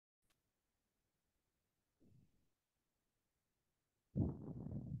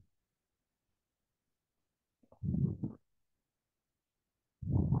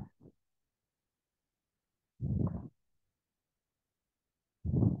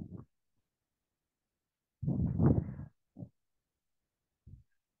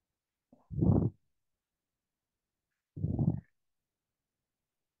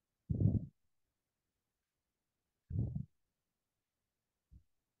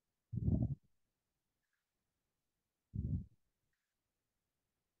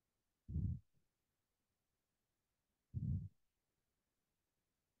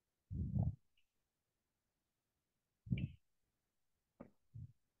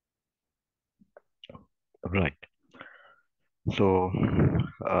Right. So,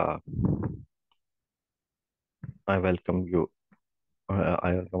 uh, I welcome you.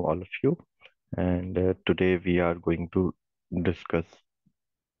 I welcome all of you. And today we are going to discuss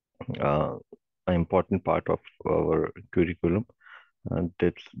uh, an important part of our curriculum, and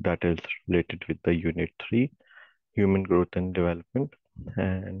that is related with the Unit 3, Human Growth and Development.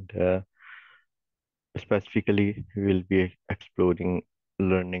 And specifically, we will be exploring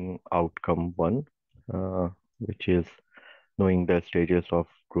Learning Outcome 1, which is knowing the stages of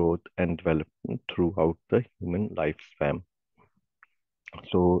growth and development throughout the human lifespan.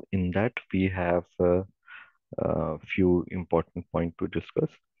 So in that we have a few important points to discuss.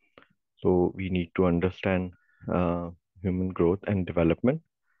 So we need to understand human growth and development.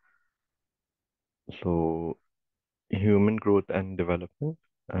 So human growth and development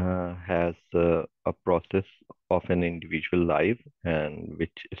has a process of an individual life and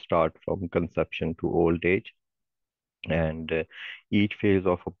which start from conception to old age. And each phase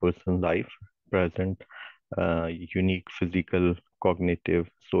of a person's life present unique physical, cognitive,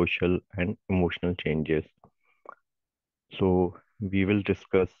 social, and emotional changes. So we will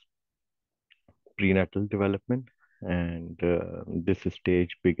discuss prenatal development, and this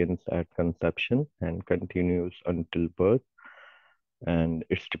stage begins at conception and continues until birth, and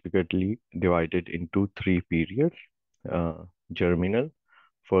it's typically divided into three periods: germinal,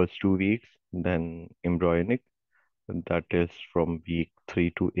 first 2 weeks, then embryonic, that is from week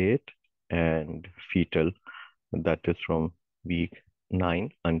 3 to 8, and fetal, that is from week 9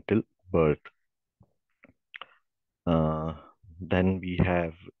 until birth. Uh, then we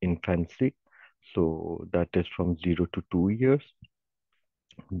have infancy, so that is from 0 to 2 years.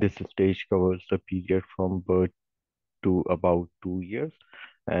 This stage covers the period from birth to about 2 years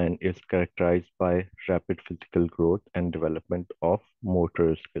and is characterized by rapid physical growth and development of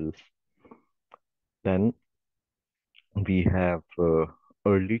motor skills. Then we have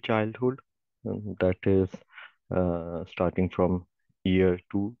early childhood, that is starting from year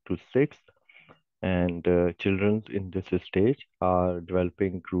 2 to 6. And children in this stage are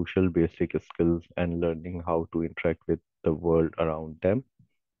developing crucial basic skills and learning how to interact with the world around them.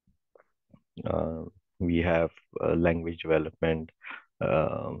 Uh, we have language development,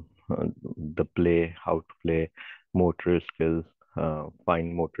 the play, how to play, motor skills,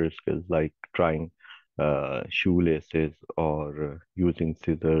 fine motor skills like tying shoelaces or using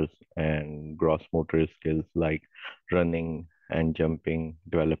scissors, and gross motor skills like running and jumping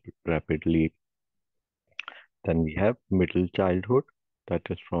develop rapidly. Then we have middle childhood, that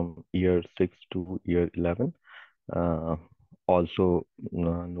is from year 6 to year 11, uh, also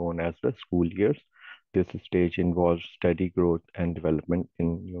known as the school years. This stage involves steady growth and development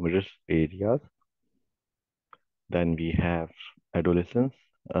in numerous areas. Then we have adolescence,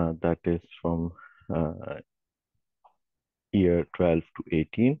 that is from uh, year 12 to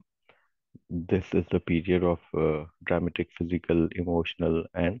 18. This is the period of dramatic physical, emotional,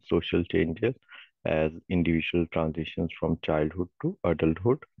 and social changes as individual transitions from childhood to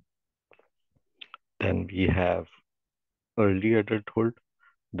adulthood. Then we have early adulthood,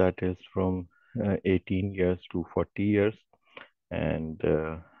 that is from 18 years to 40 years. And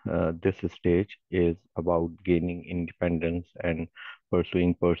this stage is about gaining independence and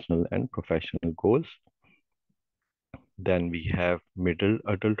pursuing personal and professional goals. Then we have middle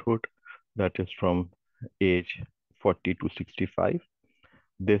adulthood, that is from age 40 to 65.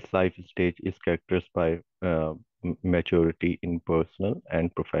 This life stage is characterized by maturity in personal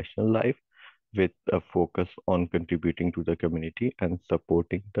and professional life, with a focus on contributing to the community and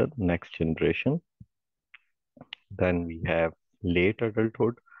supporting the next generation. Then we have late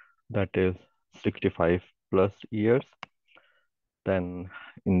adulthood, that is 65 plus years. Then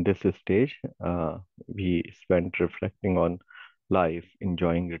in this stage, we spent reflecting on life,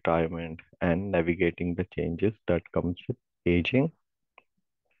 enjoying retirement, and navigating the changes that comes with aging.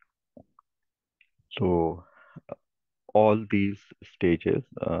 So all these stages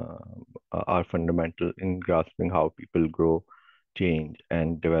are fundamental in grasping how people grow, change,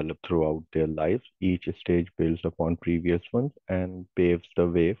 and develop throughout their lives. Each stage builds upon previous ones and paves the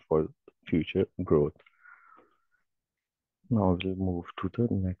way for future growth. Now we'll move to the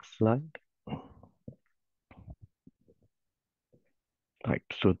next slide. Right,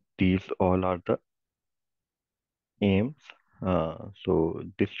 so these all are the aims. So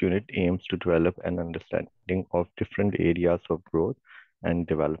this unit aims to develop an understanding of different areas of growth and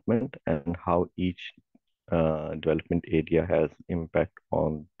development and how each development area has impact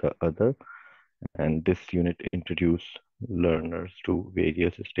on the other. And this unit introduces learners to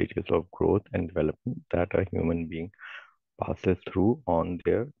various stages of growth and development that a human being passes through on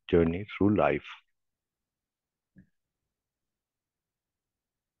their journey through life.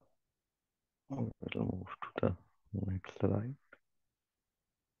 We'll move to the next slide.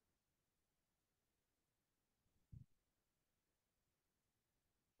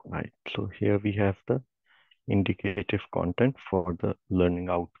 Right. So here we have the indicative content for the learning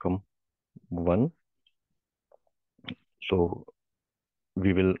outcome one. So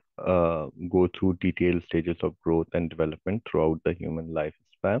we will go through detailed stages of growth and development throughout the human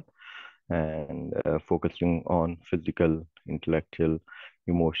lifespan and focusing on physical, intellectual,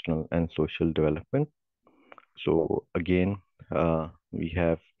 emotional, and social development. So again, we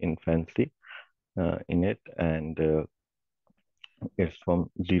have infancy in it, and it's from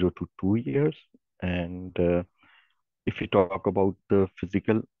 0 to 2 years. And if we talk about the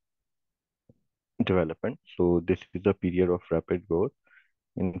physical development, so this is a period of rapid growth.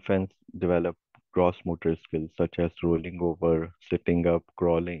 Infants develop gross motor skills such as rolling over, sitting up,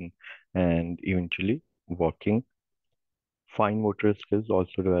 crawling, and eventually walking. Fine motor skills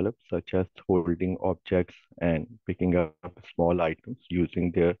also develop, such as holding objects and picking up small items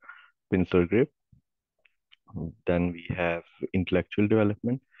using their pincer grip. Then we have intellectual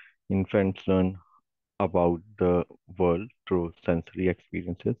development. Infants learn about the world through sensory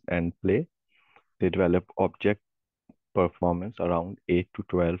experiences and play. They develop object performance around 8 to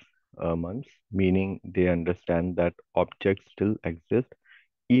 12 months, meaning they understand that objects still exist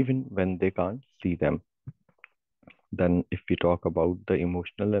even when they can't see them. Then, if we talk about the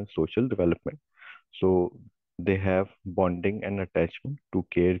emotional and social development, so they have bonding and attachment to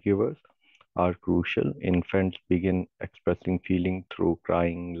caregivers are crucial. Infants begin expressing feeling through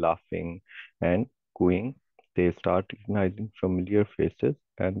crying, laughing, and cooing. They start recognizing familiar faces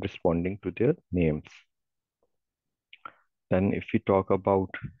and responding to their names. Then, if we talk about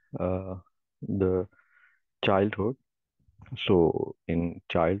the childhood, so in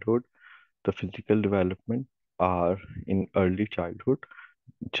childhood, the physical development are in early childhood.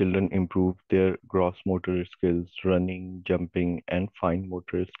 Children improve their gross motor skills, running, jumping, and fine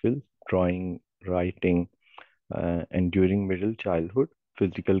motor skills, drawing, writing, and during middle childhood,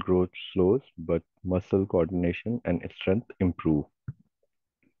 physical growth slows, but muscle coordination and strength improve.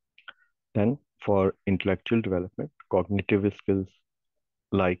 Then, for intellectual development, cognitive skills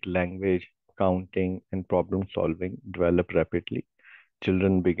like language, counting, and problem solving develop rapidly.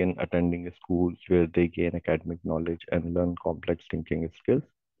 Children begin attending schools where they gain academic knowledge and learn complex thinking skills.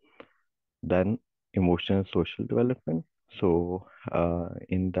 Then emotional and social development. So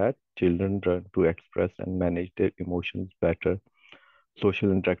in that, children learn to express and manage their emotions better.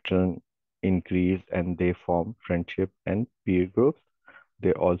 Social interaction increase and they form friendship and peer groups.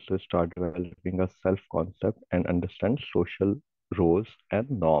 They also start developing a self-concept and understand social roles and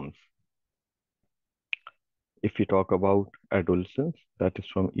norms. If we talk about adolescence, that is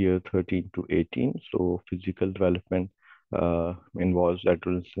from year 13 to 18. So physical development involves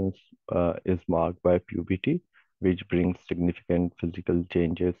adolescence is marked by puberty, which brings significant physical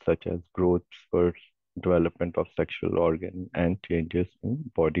changes such as growth spurts, development of sexual organ, and changes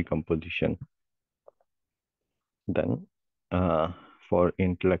in body composition. Then, uh, for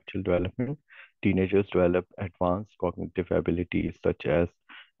intellectual development, teenagers develop advanced cognitive abilities such as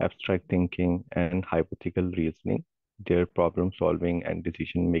abstract thinking and hypothetical reasoning. Their problem solving and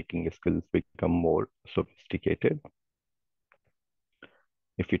decision making skills become more sophisticated.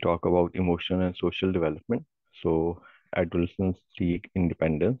 If we talk about emotional and social development, so adolescents seek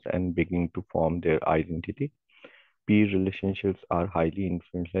independence and begin to form their identity. Peer relationships are highly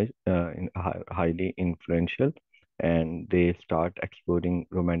influential, and they start exploring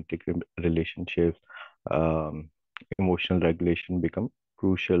romantic relationships. Um, Emotional regulation become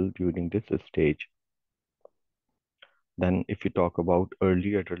crucial during this stage. Then, if we talk about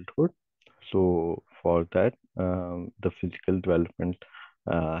early adulthood, so for that, the physical development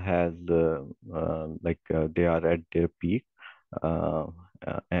has they are at their peak, uh,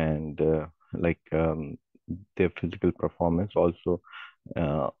 and their physical performance also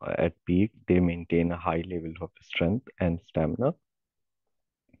at peak. They maintain a high level of strength and stamina.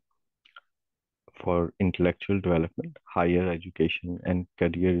 For intellectual development, higher education and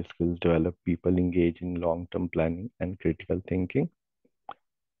career skills develop. People engage in long-term planning and critical thinking.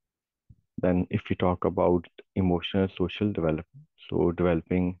 Then, if we talk about emotional social development, so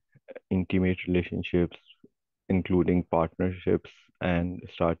developing intimate relationships, including partnerships and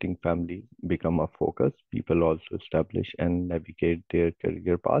starting families, become a focus. People also establish and navigate their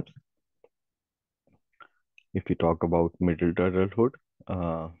career paths. If we talk about middle adulthood,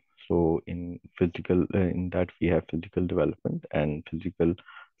 uh, so in that we have physical development and physical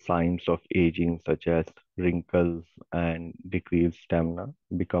signs of aging such as wrinkles and decreased stamina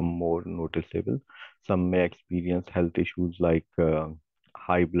become more noticeable. Some may experience health issues like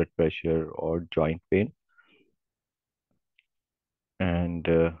high blood pressure or joint pain. And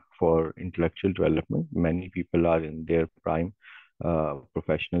for intellectual development, many people are in their prime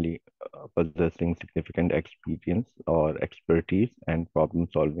professionally, possessing significant experience or expertise and problem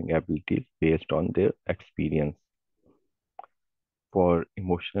solving abilities based on their experience. For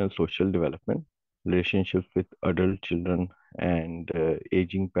emotional social development, relationships with adult children and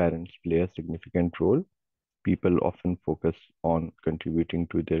aging parents play a significant role. People often focus on contributing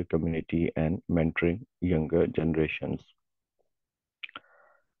to their community and mentoring younger generations.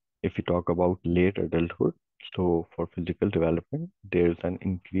 If we talk about late adulthood, so for physical development, there's an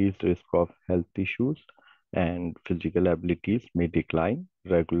increased risk of health issues and physical abilities may decline.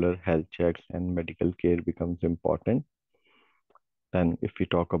 Regular health checks and medical care becomes important. Then if we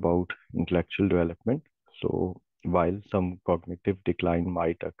talk about intellectual development, so while some cognitive decline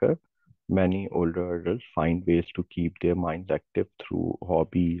might occur, many older adults find ways to keep their minds active through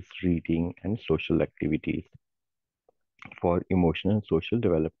hobbies, reading, and social activities. For emotional and social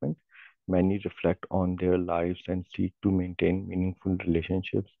development, many reflect on their lives and seek to maintain meaningful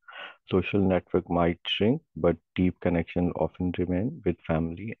relationships. Social network might shrink, but deep connection often remain with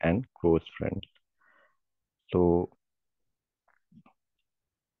family and close friends. So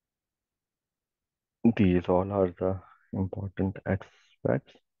these all are the important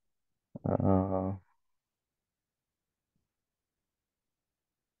aspects. Uh,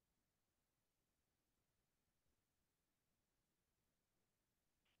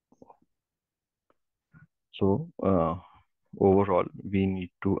 so overall, we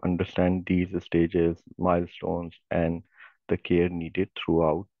need to understand these stages, milestones, and the care needed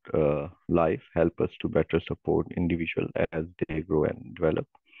throughout life help us to better support individual as they grow and develop.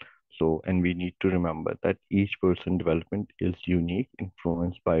 So, and we need to remember that each person development is unique,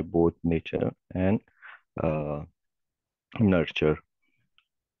 influenced by both nature and uh, nurture.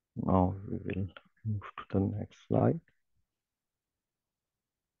 Now we will move to the next slide.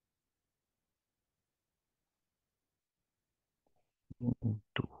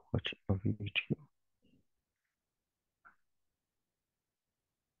 To watch a video.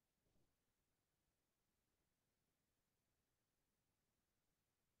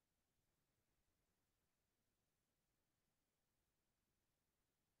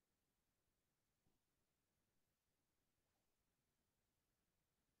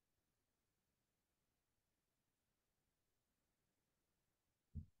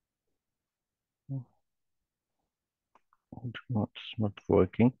 It's not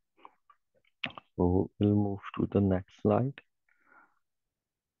working. So we'll move to the next slide.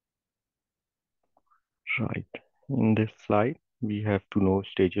 Right. In this slide, we have to know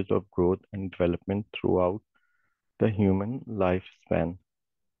stages of growth and development throughout the human lifespan.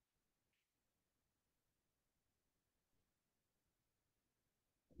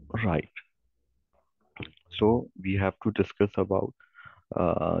 Right. So we have to discuss about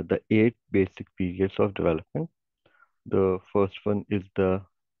the 8 basic periods of development. The first one is the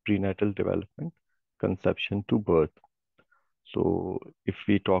prenatal development, conception to birth. So if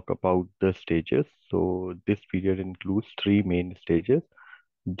we talk about the stages, so this period includes 3 main stages: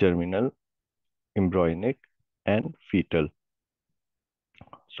 germinal, embryonic, and fetal.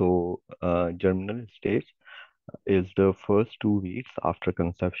 So germinal stage is the first 2 weeks after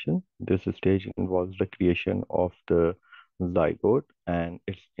conception. This stage involves the creation of the zygote and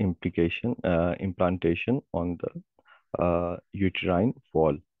its implantation on the uterine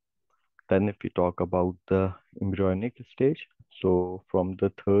wall. Then if we talk about the embryonic stage, so from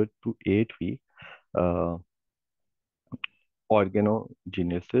the 3rd to 8th week, uh,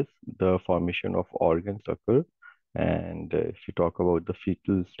 organogenesis, the formation of organs occur. And if you talk about the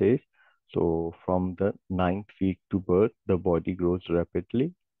fetal stage, so from the 9th week to birth, the body grows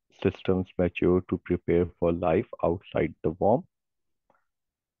rapidly. Systems mature to prepare for life outside the womb.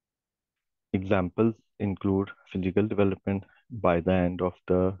 Examples include physical development. By the end of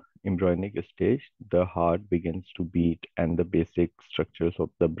the embryonic stage, the heart begins to beat and the basic structures of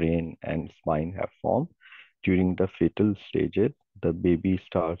the brain and spine have formed. During the fetal stages, the baby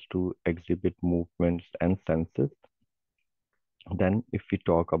starts to exhibit movements and senses. Then, if we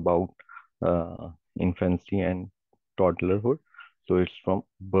talk about infancy and toddlerhood, so it's from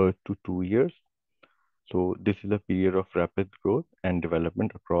birth to 2 years. So, this is a period of rapid growth and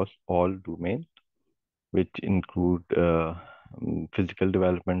development across all domains, which include physical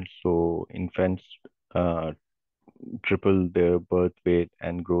development. So, infants uh, triple their birth weight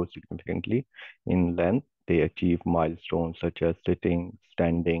and grow significantly in length. They achieve milestones such as sitting,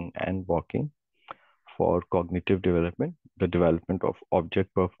 standing, and walking. For cognitive development, the development of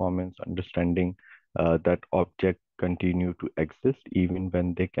object performance, understanding that object continue to exist even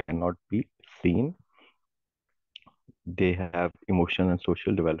when they cannot be seen. They have emotional and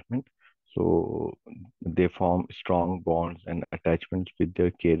social development. So they form strong bonds and attachments with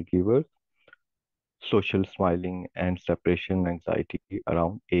their caregivers. Social smiling and separation anxiety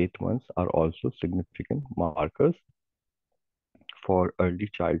around 8 months are also significant markers for early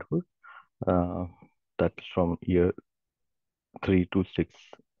childhood. Uh, that's from year 3 to 6.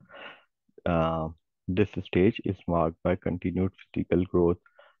 Uh, this stage is marked by continued physical growth,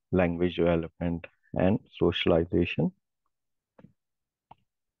 language development, and socialization.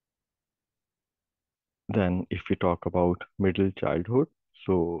 Then, if we talk about middle childhood,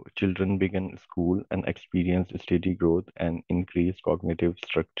 so children begin school and experience steady growth and increased cognitive,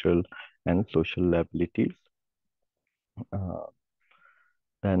 structural, and social abilities. Uh,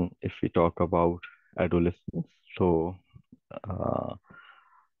 then, if we talk about adolescence, so uh,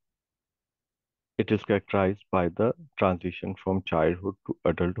 it is characterized by the transition from childhood to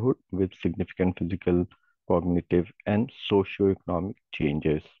adulthood with significant physical, cognitive, and socio-economic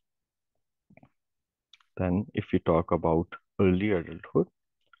changes. Then, if we talk about early adulthood,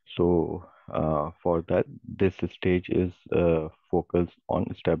 so for that, this stage is focused on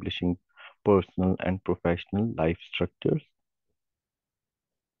establishing personal and professional life structures.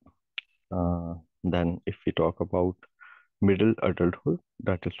 Then, if we talk about middle adulthood,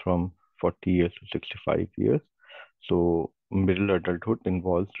 that is from 40 years to 65 years. So, middle adulthood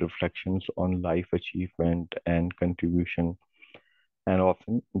involves reflections on life achievement and contribution, and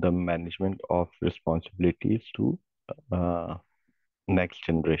often the management of responsibilities to uh, next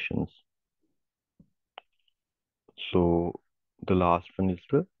generations. So the last one is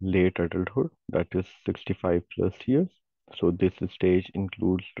the late adulthood, that is 65 plus years. So this stage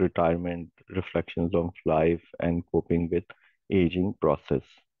includes retirement, reflections on life, and coping with aging process.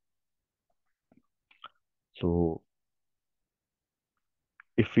 So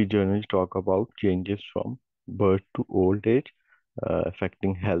if we generally talk about changes from birth to old age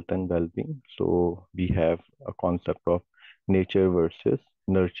affecting health and well-being, so we have a concept of nature versus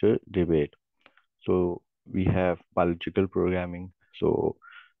nurture debate. So we have biological programming. So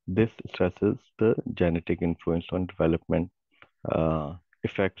this stresses the genetic influence on development, uh,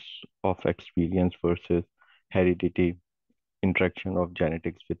 effects of experience versus heredity, interaction of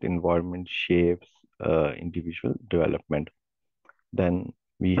genetics with environment shapes individual development. Then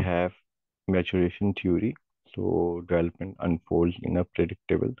we have maturation theory. So development unfolds in a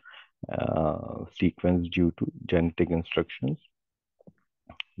predictable sequence due to genetic instructions.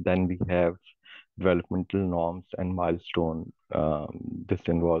 Then we have developmental norms and milestone. This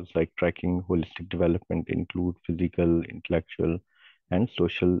involves like tracking holistic development, include physical, intellectual, and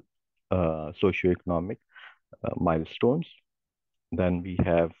social, socioeconomic milestones. Then we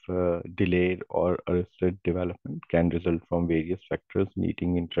have delayed or arrested development can result from various factors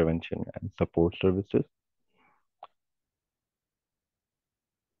needing intervention and support services.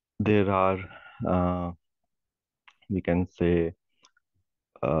 There are, uh, we can say,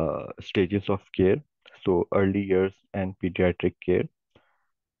 stages of care. So early years and pediatric care.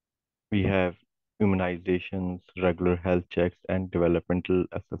 We have immunizations, regular health checks, and developmental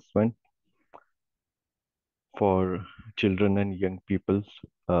assessment. For children and young peoples,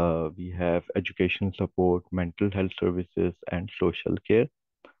 we have education support, mental health services, and social care.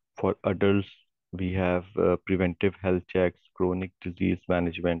 For adults, we have preventive health checks, chronic disease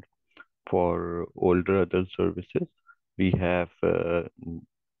management. For older adult services, we have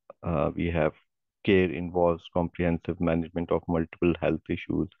we have care involves comprehensive management of multiple health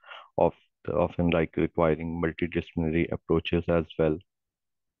issues, of often like requiring multidisciplinary approaches as well.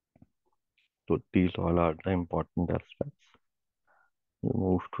 So these all are the important aspects. We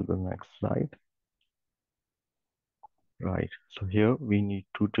move to the next slide. Right. So here we need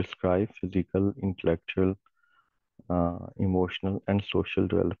to describe physical, intellectual, emotional, and social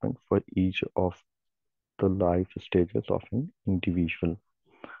development for each of the life stages of an individual.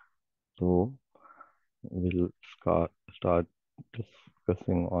 So we'll start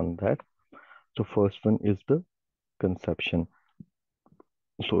discussing on that. So first one is the conception.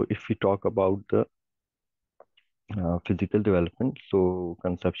 So if we talk about the physical development, so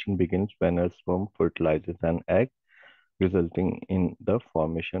conception begins when a sperm fertilizes an egg, resulting in the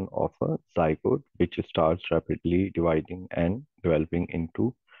formation of a zygote, which starts rapidly dividing and developing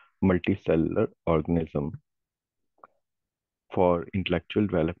into multicellular organism. For intellectual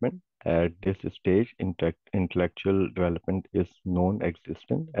development, at this stage, intellectual development is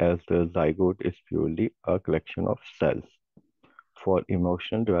non-existent as the zygote is purely a collection of cells. For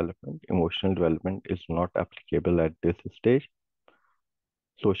emotional development is not applicable at this stage.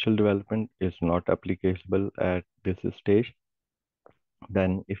 Social development is not applicable at this stage.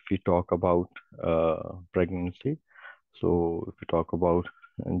 Then, if we talk about pregnancy, so if we talk about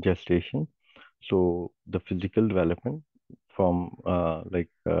gestation, so the physical development from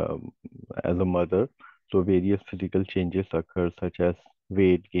as a mother, so various physical changes occur such as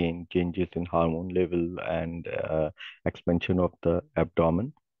weight gain, changes in hormone level, and expansion of the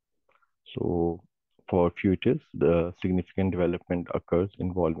abdomen. So for fetus, the significant development occurs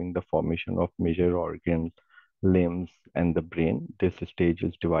involving the formation of major organs, limbs, and the brain. This stage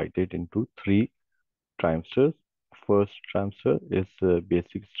is divided into three trimesters. First trimester is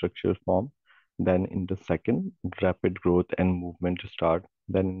basic structure form. Then in the second, rapid growth and movement start.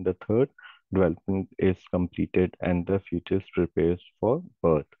 Then in the third, development is completed and the fetus prepares for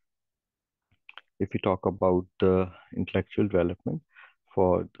birth. If we talk about the intellectual development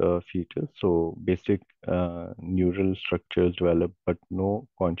for the fetus, so basic neural structures develop, but no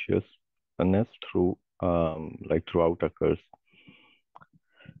consciousness throughout occurs.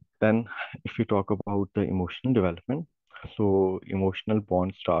 Then, if we talk about the emotional development, so emotional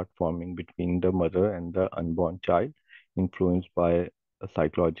bonds start forming between the mother and the unborn child, influenced by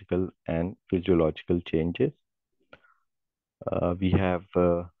psychological and physiological changes. We have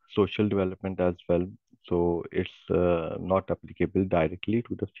social development as well. So it's not applicable directly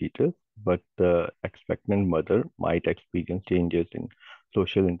to the fetus, but the expectant mother might experience changes in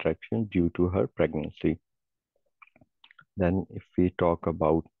social interaction due to her pregnancy. Then, if we talk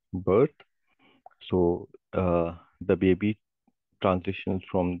about birth, so the baby transitions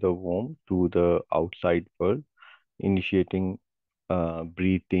from the womb to the outside world, initiating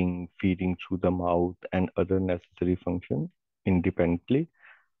breathing, feeding through the mouth, and other necessary functions independently.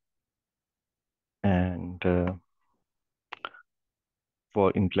 And for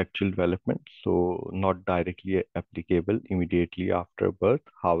intellectual development, so not directly applicable immediately after birth.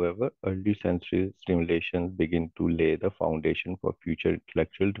 However, early sensory stimulations begin to lay the foundation for future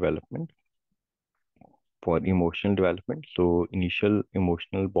intellectual development. For emotional development, so initial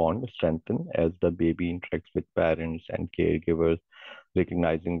emotional bond strengthen as the baby interacts with parents and caregivers,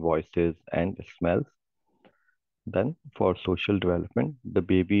 recognizing voices and smells. Then, for social development, the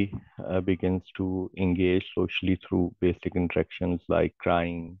baby begins to engage socially through basic interactions like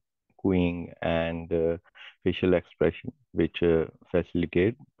crying, cooing, and facial expression, which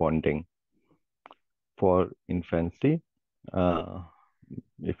facilitate bonding. For infancy, uh,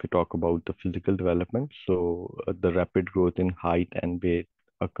 if we talk about the physical development, so the rapid growth in height and weight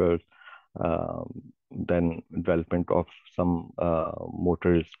occurs. Then development of some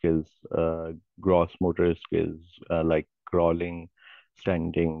motor skills, gross motor skills like crawling,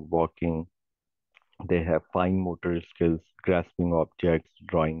 standing, walking. They have fine motor skills, grasping objects,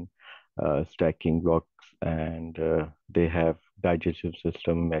 drawing, stacking blocks, and they have digestive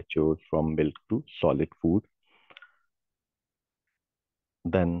system matures from milk to solid food.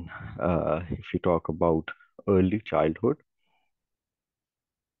 Then, if you talk about early childhood,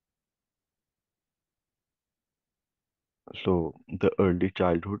 so the early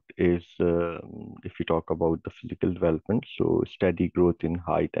childhood is, if you talk about the physical development, so steady growth in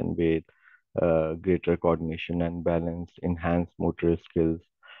height and weight, greater coordination and balance, enhanced motor skills,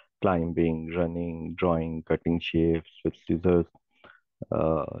 climbing, running, drawing, cutting shapes with scissors.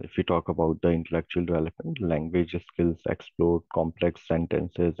 If we talk about the intellectual development, language skills explore complex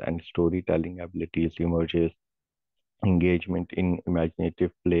sentences and storytelling abilities emerges, engagement in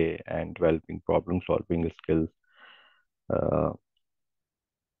imaginative play and developing problem solving skills. Uh,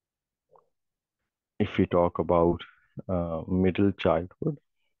 if we talk about middle childhood,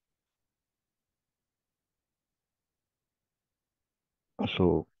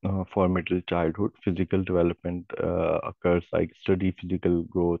 so for middle childhood, physical development occurs like steady physical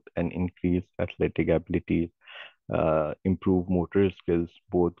growth and increased athletic abilities, improve motor skills,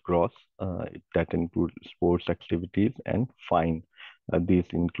 both gross, that include sports activities, and fine. These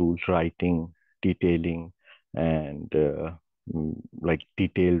include writing, detailing, and like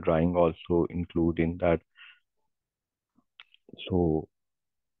detailed drawing also include in that. So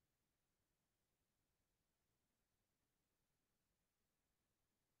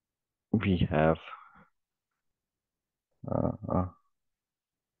we have uh, uh,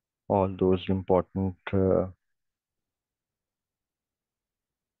 all those important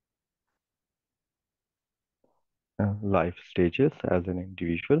life stages as an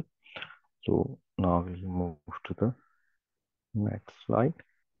individual. So now we'll move to the next slide.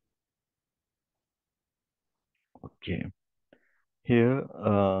 Okay, here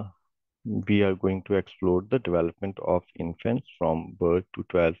we are going to explore the development of infants from birth to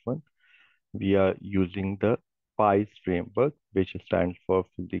 12 months. We are using the PIES framework, which stands for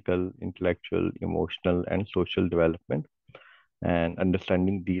physical, intellectual, emotional, and social development. And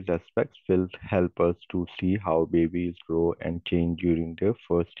understanding these aspects will help us to see how babies grow and change during their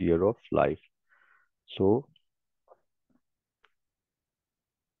first year of life. So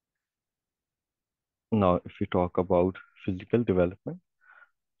now if we talk about physical development,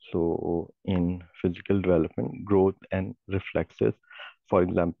 so in physical development, growth and reflexes, for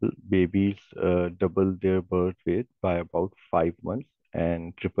example, babies double their birth weight by about 5 months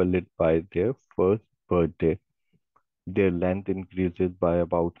and triple it by their first birthday. Their length increases by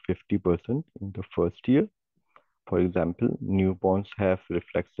about 50% in the first year. For example, newborns have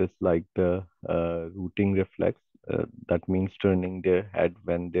reflexes like the rooting reflex, that means turning their head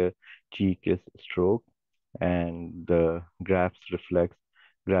when their cheek is stroked, and the grasp reflex,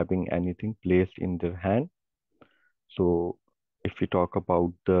 grabbing anything placed in their hand. So, if we talk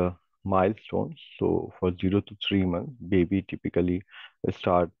about the milestones, so for 0 to 3 months, baby typically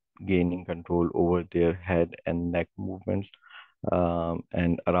start gaining control over their head and neck movements,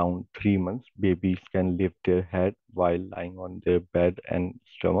 and around 3 months, babies can lift their head while lying on their bed and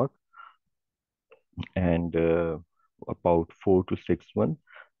stomach. And about 4 to 6 months,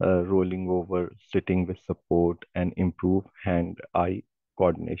 rolling over, sitting with support, and improve hand-eye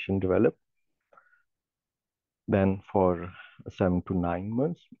coordination develop. Then for 7 to 9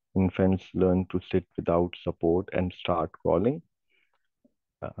 months, infants learn to sit without support and start crawling.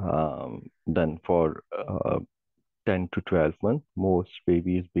 Then for 10 to 12 months, most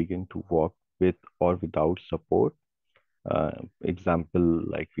babies begin to walk with or without support. Example,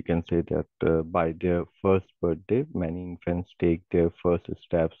 like we can say that by their first birthday, many infants take their first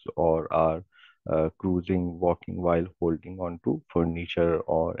steps or are cruising, walking while holding on to furniture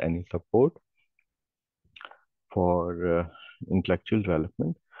or any support. For intellectual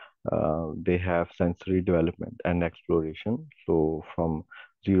development, they have sensory development and exploration. So from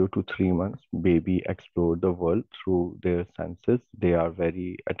 0 to 3 months, baby explore the world through their senses. They are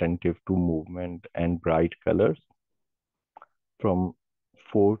very attentive to movement and bright colors. From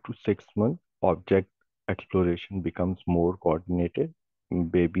 4 to 6 months, object exploration becomes more coordinated.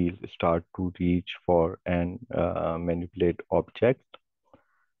 Babies start to reach for and manipulate objects.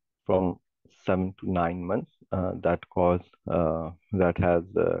 From 7 to 9 months, that has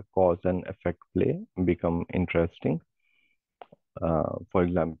cause and effect play become interesting. For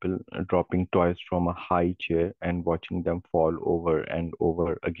example, dropping toys from a high chair and watching them fall over and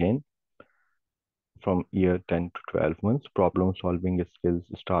over again. From year 10 to 12 months, problem solving skills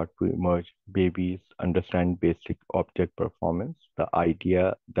start to emerge. Babies understand basic object performance, the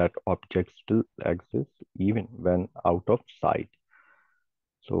idea that objects still exist even when out of sight.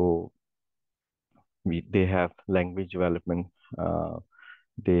 So they have language development,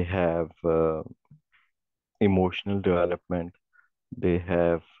 they have emotional development, they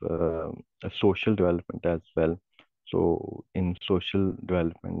have a social development as well. So in social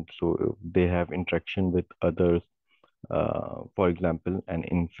development, so they have interaction with others. For example, an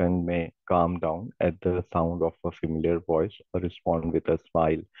infant may calm down at the sound of a familiar voice or respond with a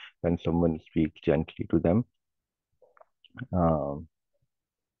smile when someone speaks gently to them. Um,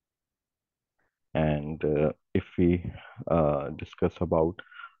 and if we discuss about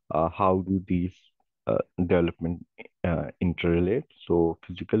how do these development interrelate, so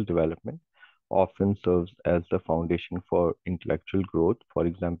physical development often serves as the foundation for intellectual growth. For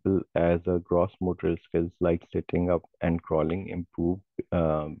example, as a gross motor skills like sitting up and crawling improve,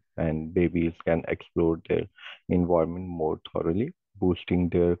 and babies can explore their environment more thoroughly, boosting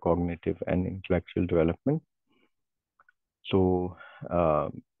their cognitive and intellectual development. So,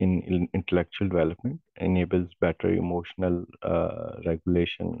 in intellectual development enables better emotional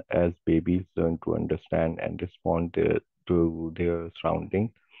regulation as babies learn to understand and respond to their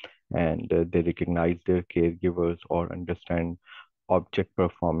surroundings, and they recognize their caregivers or understand object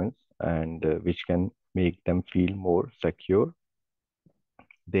performance, and which can make them feel more secure.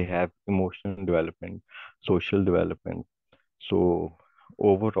 They have emotional development, social development. So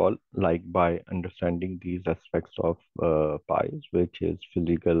overall, like by understanding these aspects of PIES, which is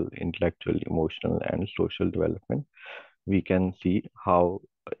physical, intellectual, emotional, and social development, we can see how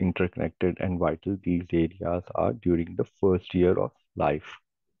interconnected and vital these areas are during the first year of life.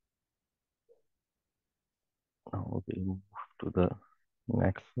 Now we'll move to the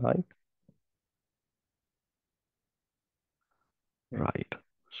next slide. Right.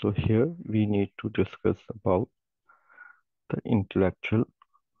 So here we need to discuss about the intellectual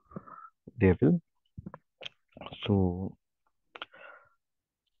level. So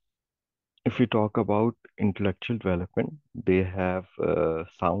if we talk about intellectual development, they have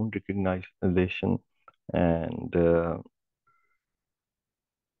sound recognition And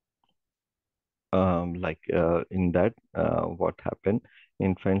in that, what happened?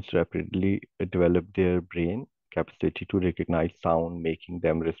 Infants rapidly develop their brain capacity to recognize sound, making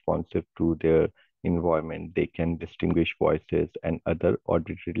them responsive to their environment. They can distinguish voices and other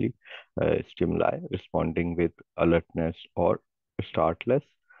auditory stimuli, responding with alertness or startless.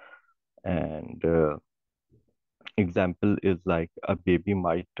 And example is like a baby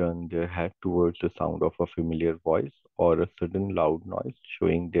might turn their head towards the sound of a familiar voice or a sudden loud noise,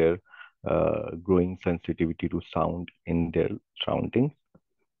 showing their growing sensitivity to sound in their surroundings.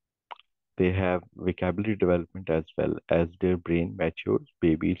 They have vocabulary development as well. As their brain matures,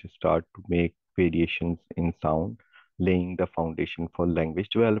 babies start to make variations in sound, laying the foundation for language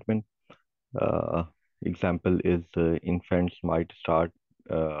development. Uh, Example is infants might start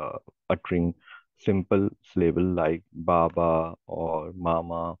uh, uttering simple syllable like baba or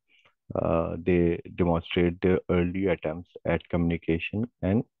mama. They demonstrate their early attempts at communication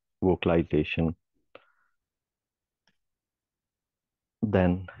and vocalization.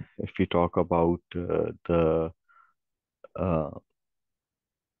 Then, if we talk about uh,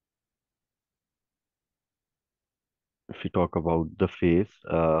 the phase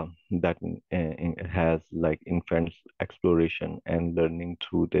that has like infants exploration and learning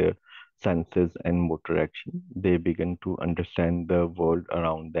through their senses and motor action, they begin to understand the world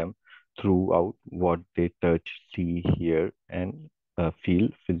around them throughout what they touch, see, hear, and feel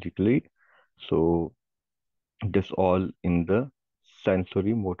physically. So this all in the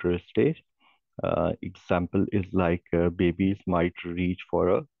sensory motor stage. Example is like babies might reach for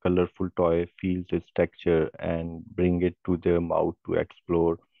a colorful toy, feel its texture, and bring it to their mouth to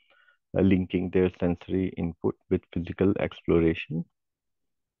explore, linking their sensory input with physical exploration.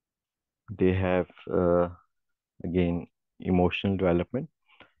 They have, again, emotional development.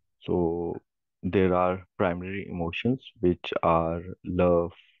 So there are primary emotions, which are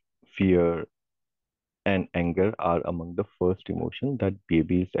love, fear, and anger are among the first emotions that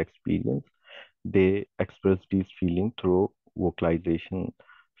babies experience. They express these feelings through vocalization,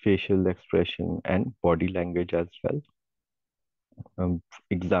 facial expression, and body language as well.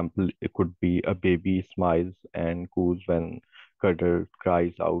 Example, it could be a baby smiles and coos when cuddled,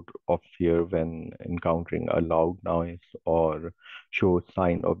 cries out of fear when encountering a loud noise, or shows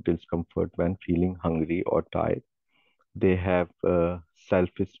sign of discomfort when feeling hungry or tired. They have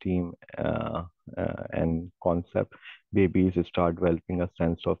self-esteem and concept. Babies start developing a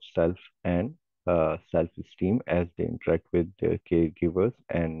sense of self and self-esteem as they interact with their caregivers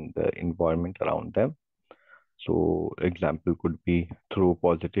and the environment around them. So example could be through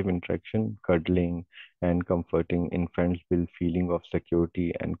positive interaction, cuddling and comforting infants build feeling of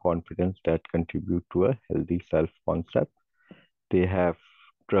security and confidence that contribute to a healthy self-concept. They have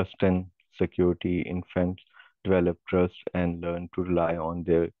trust and security. Infants develop trust and learn to rely on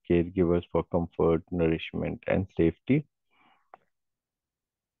their caregivers for comfort, nourishment, and safety.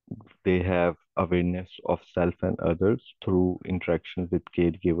 They have awareness of self and others through interactions with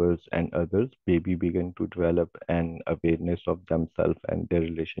caregivers and others. Baby begin to develop an awareness of themselves and their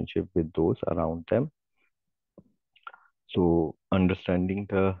relationship with those around them. So understanding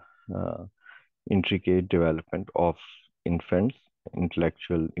the uh, intricate development of infants'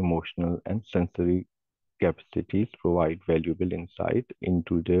 intellectual, emotional, and sensory capacities provide valuable insight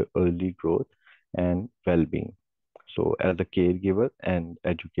into their early growth and well-being. So, as a caregiver and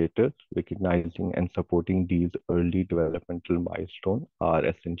educator, recognizing and supporting these early developmental milestones are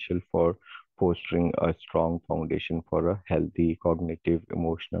essential for fostering a strong foundation for a healthy cognitive,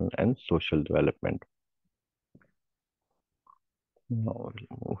 emotional, and social development. Now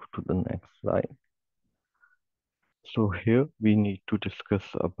we'll move to the next slide. So here we need to discuss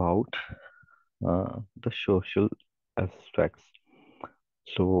about the social aspects.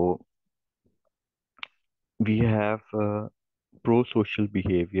 So we have pro-social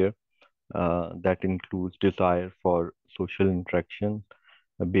behavior that includes desire for social interaction.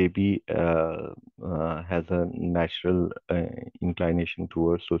 A baby has a natural inclination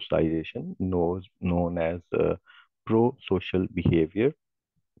towards socialization, known as pro-social behavior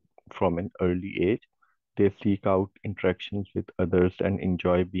from an early age. They seek out interactions with others and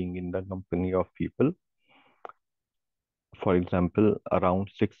enjoy being in the company of people. For example, around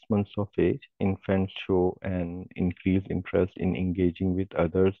 6 months of age, infants show an increased interest in engaging with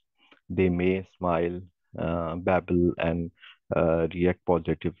others. They may smile, babble, and react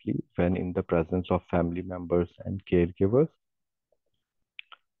positively when in the presence of family members and caregivers.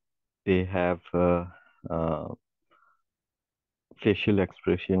 They have uh, facial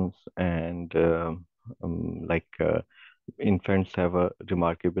expressions and Infants have a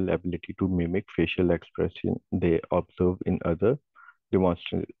remarkable ability to mimic facial expression they observe in others,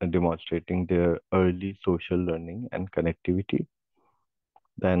 demonstrating their early social learning and connectivity.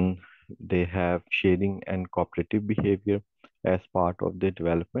 Then they have sharing and cooperative behavior as part of their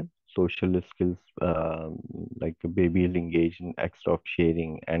development. Social skills, like babies engage in acts of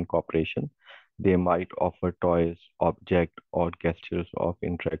sharing and cooperation. They might offer toys, objects, or gestures of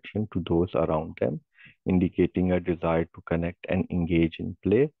interaction to those around them, indicating a desire to connect and engage in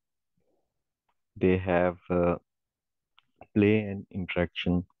play. They have play and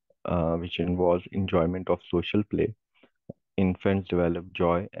interaction, which involves enjoyment of social play. Infants develop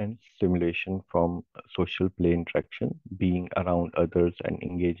joy and stimulation from social play interaction. Being around others and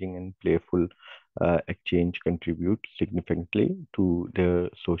engaging in playful exchange contribute significantly to their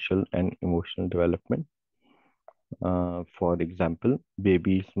social and emotional development. For example,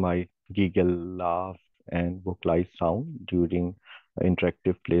 babies might giggle, laugh, and vocalize sound during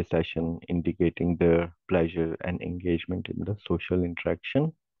interactive play session, indicating their pleasure and engagement in the social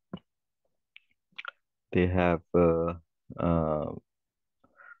interaction. They have uh,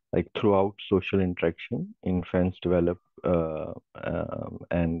 like throughout social interaction, infants develop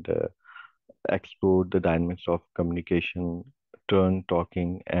and explore the dynamics of communication, turn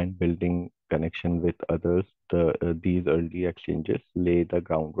talking, and building connection with others. These early exchanges lay the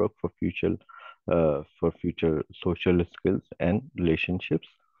groundwork for future social skills and relationships.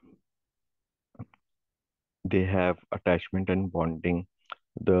 They have attachment and bonding.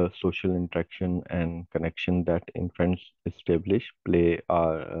 The social interaction and connection that infants establish play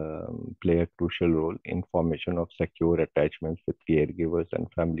a crucial role in formation of secure attachments with caregivers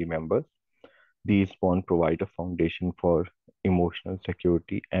and family members. These bonds provide a foundation for emotional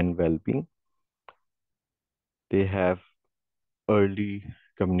security and well-being. They have early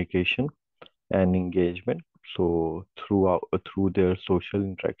communication and engagement. So through their social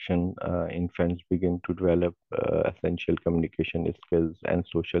interaction, infants begin to develop essential communication skills and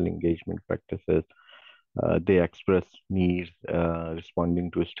social engagement practices. They express needs,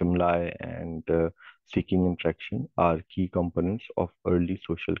 responding to stimuli, and seeking interaction are key components of early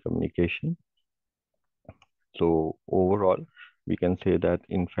social communication. So overall, we can say that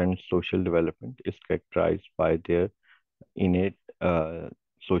infant social development is characterized by their innate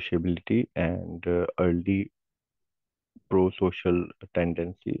sociability and early pro-social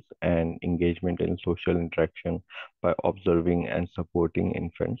tendencies and engagement in social interaction. By observing and supporting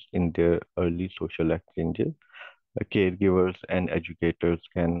infants in their early social exchanges, caregivers and educators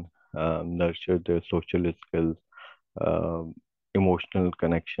can nurture their social skills, um emotional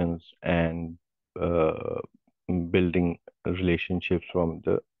connections, and uh, building relationships from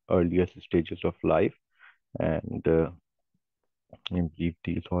the earliest stages of life. And I believe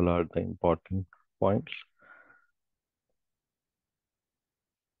these all are the important points.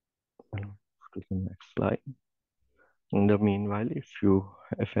 To the next slide. In the meanwhile,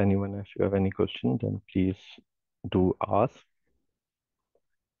 if anyone, if you have any question, then please do ask.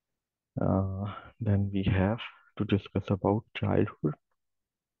 Then we have to discuss about childhood,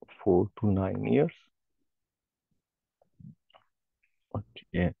 4 to 9 years.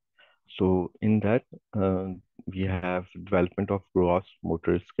 Okay. So in that, we have development of gross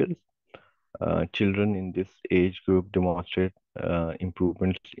motor skills. Children in this age group demonstrate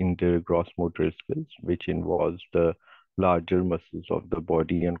improvements in their gross motor skills, which involves the larger muscles of the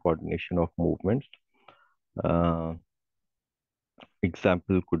body and coordination of movements. Uh,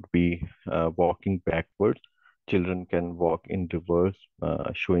 Example could be walking backwards. Children can walk in reverse,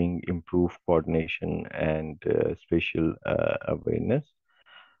 showing improved coordination and spatial awareness.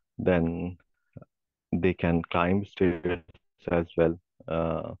 Then they can climb stairs as well.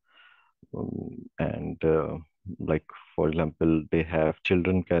 And like, for example, they have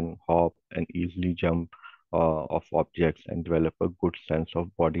children can hop and easily jump off objects and develop a good sense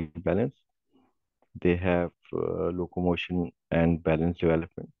of body balance. They have locomotion and balance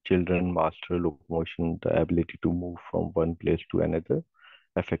development. Children master locomotion, the ability to move from one place to another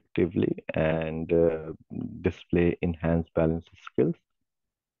effectively, and display enhanced balance skills.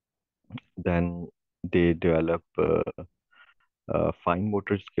 Then they develop fine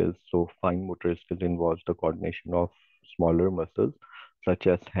motor skills. So fine motor skills involves the coordination of smaller muscles such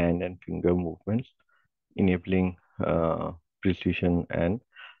as hand and finger movements, enabling precision and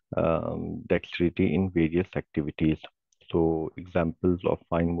dexterity in various activities. So examples of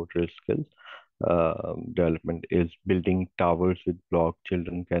fine motor skills development is building towers with blocks.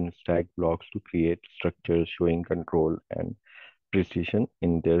 Children can stack blocks to create structures, showing control and precision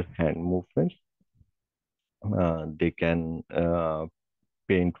in their hand movements. They can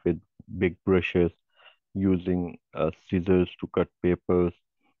paint with big brushes, using scissors to cut papers,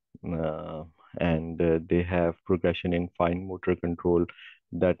 uh, and they have progression in fine motor control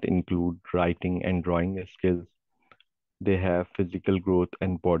that include writing and drawing skills. They have physical growth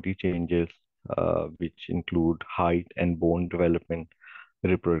and body changes, which include height and bone development,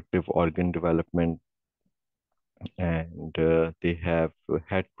 reproductive organ development, and they have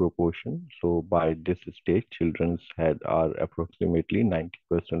head proportion. So by this stage, children's head are approximately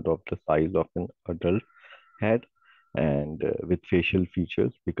 90% of the size of an adult head, and with facial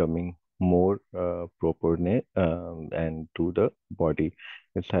features becoming more proportionate and to the body.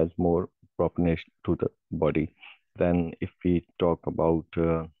 It has more proportion to the body. Then if we talk about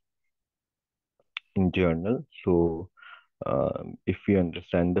in general, so if we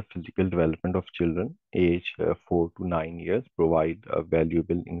understand the physical development of children, age 4 to 9 years provide a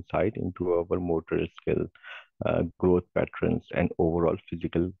valuable insight into our motor skills, growth patterns, and overall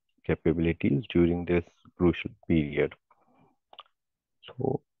physical capabilities during this crucial period.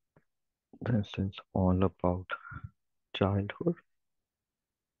 So this is all about childhood.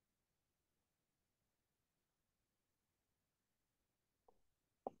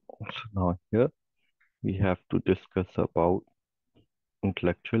 So now here we have to discuss about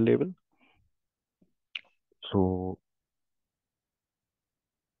intellectual level. So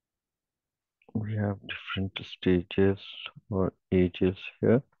we have different stages or ages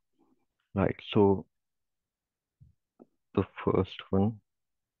here, right? So the first one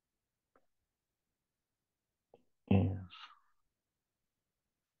is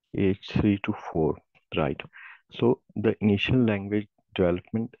age 3 to 4, right? So the initial language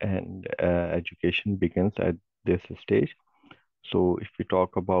development and education begins at this stage. So if we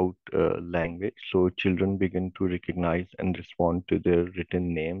talk about language, so children begin to recognize and respond to their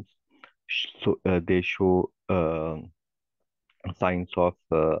written names. So they show signs of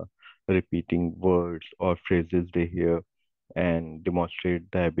repeating words or phrases they hear and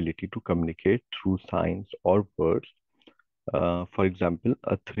demonstrate the ability to communicate through signs or words. For example,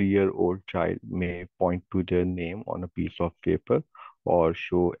 a 3-year-old child may point to their name on a piece of paper or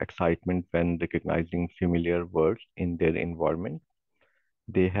show excitement when recognizing familiar words in their environment.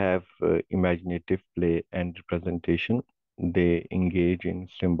 They have imaginative play and representation. They engage in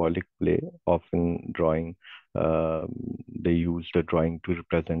symbolic play, often drawing. They use the drawing to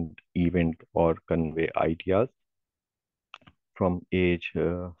represent event or convey ideas. From age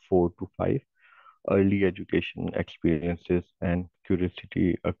 4 to 5, early education experiences and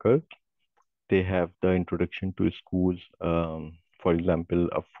curiosity occur. They have the introduction to schools. For example,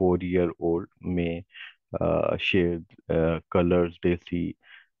 a 4-year-old may share colors they see,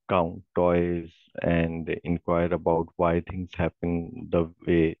 count toys, and inquire about why things happen the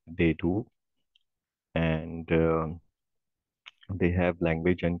way they do. And they have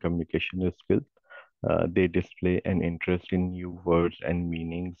language and communication skills. They display an interest in new words and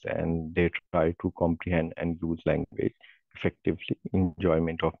meanings, and they try to comprehend and use language effectively.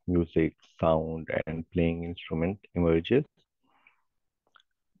 Enjoyment of music, sound, and playing instrument emerges.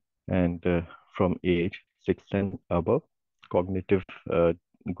 And from age 6 and above, cognitive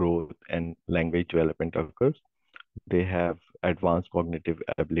growth and language development occurs. They have advanced cognitive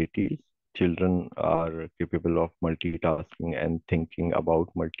abilities. Children are capable of multitasking and thinking about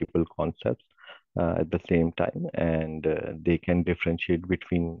multiple concepts at the same time, and they can differentiate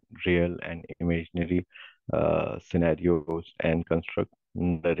between real and imaginary scenarios and construct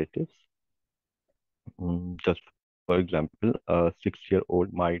narratives. Just for example, a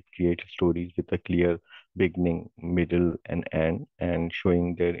 6-year-old might create stories with a clear beginning, middle, and end, and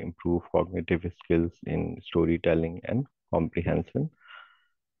showing their improved cognitive skills in storytelling and comprehension.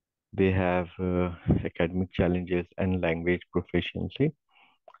 They have academic challenges and language proficiency.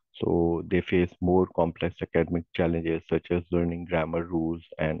 So they face more complex academic challenges such as learning grammar rules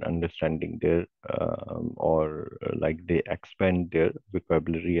and understanding their, or like they expand their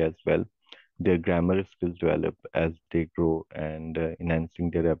vocabulary as well. Their grammar skills develop as they grow and enhancing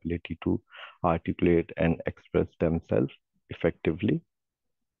their ability to articulate and express themselves effectively.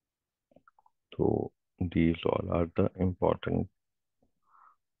 So these all are the important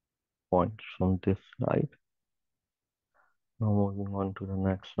points from this slide. Now moving on to the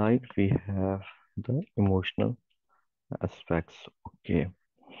next slide, we have the emotional aspects. Okay,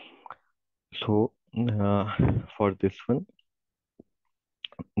 so for this one,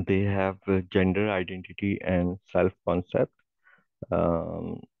 they have gender identity and self-concept,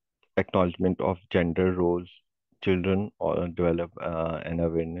 um, acknowledgement of gender roles. Children develop an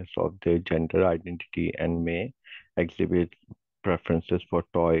awareness of their gender identity and may exhibit preferences for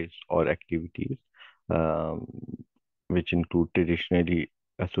toys or activities, um, which include traditionally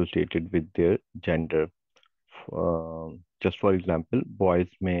associated with their gender. just for example, boys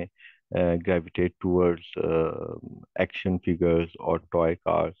may gravitate towards action figures or toy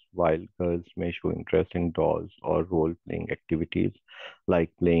cars, while girls may show interest in dolls or role-playing activities like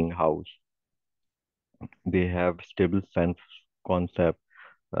playing house. They have stable sense concept.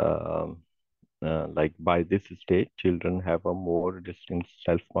 um like by this stage, children have a more distinct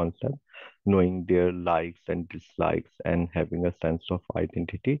self-concept, knowing their likes and dislikes and having a sense of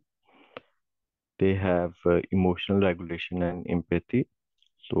identity. They have emotional regulation and empathy.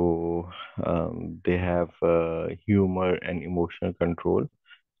 So they have humor and emotional control.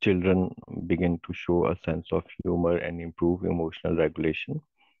 Children begin to show a sense of humor and improve emotional regulation,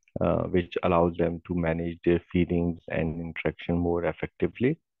 which allows them to manage their feelings and interaction more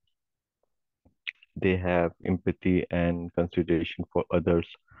effectively. They have empathy and consideration for others.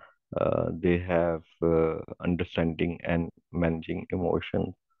 They have understanding and managing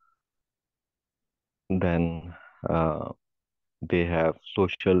emotions. Then uh, they have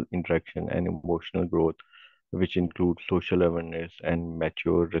social interaction and emotional growth, which includes social awareness and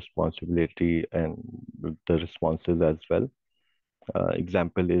mature responsibility and the responses as well.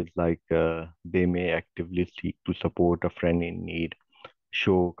 Example is like they may actively seek to support a friend in need,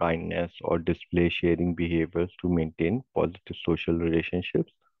 show kindness, or display sharing behaviors to maintain positive social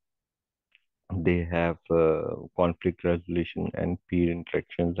relationships. They have conflict resolution and peer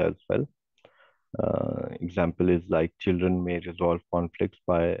interactions as well. Example is like children may resolve conflicts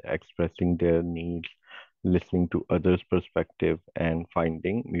by expressing their needs, listening to others' perspective, and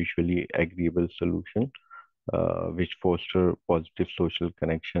finding mutually agreeable solutions, which foster positive social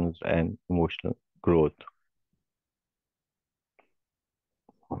connections and emotional growth.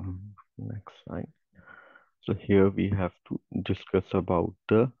 Next slide. So here we have to discuss about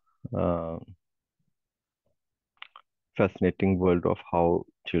the uh, fascinating world of how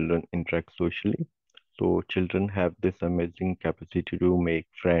children interact socially. So children have this amazing capacity to make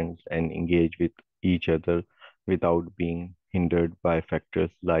friends and engage with each other without being hindered by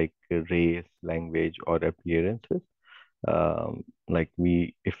factors like race, language, or appearances. Like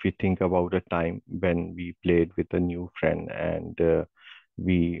if we think about a time when we played with a new friend and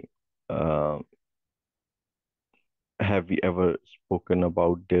we uh, have we ever spoken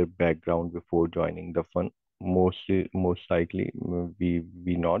about their background before joining the fun? Most likely,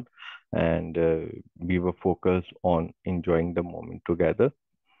 we not, and we were focused on enjoying the moment together.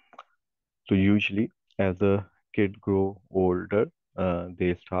 So usually, as a kid grow older,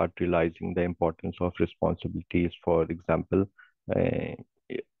 they start realizing the importance of responsibilities. For example, uh,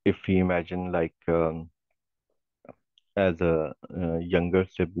 if we imagine like as a younger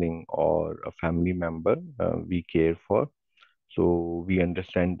sibling or a family member we care for. So we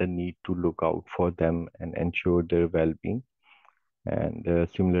understand the need to look out for them and ensure their well-being. And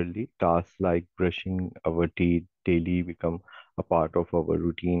similarly, tasks like brushing our teeth daily become a part of our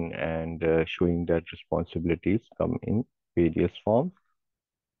routine and showing that responsibilities come in various forms.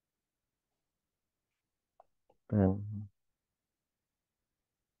 And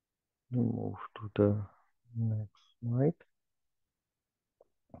we move to the next slide.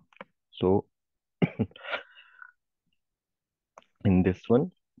 So in this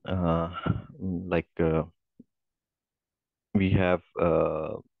one, uh, like we have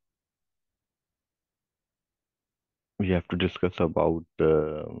we have to discuss about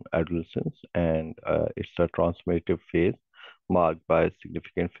adolescence, and it's a transformative phase marked by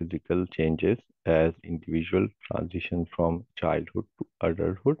significant physical changes as individual transition from childhood to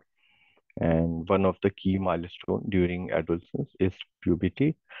adulthood. And one of the key milestones during adolescence is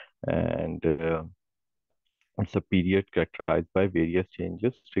puberty, and it's a period characterized by various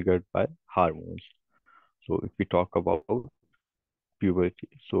changes triggered by hormones. So if we talk about puberty,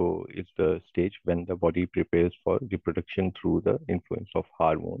 so it's the stage when the body prepares for reproduction through the influence of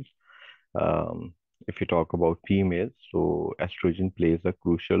hormones. Um, if you talk about females, so estrogen plays a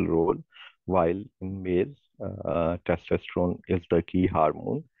crucial role, while in males, testosterone is the key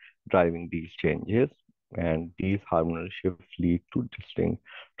hormone driving these changes. And these hormonal shifts lead to distinct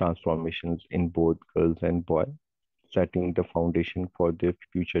transformations in both girls and boys, setting the foundation for their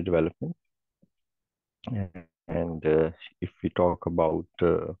future development. And if we talk about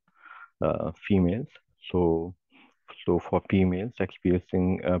females, so for females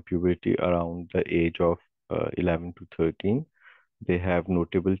experiencing puberty around the age of 11 to 13, they have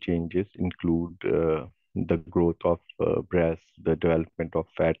notable changes include the growth of breasts, the development of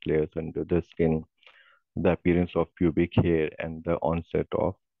fat layers under the skin, the appearance of pubic hair, and the onset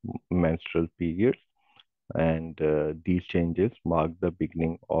of menstrual periods. And these changes mark the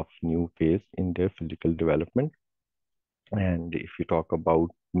beginning of new phase in their physical development. And if you talk about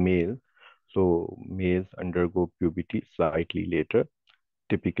male, So males undergo puberty slightly later,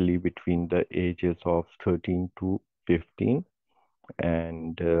 typically between the ages of 13 to 15.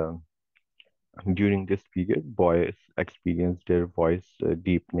 And during this period, boys experience their voice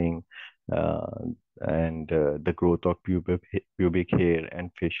deepening uh, and the growth of pubic hair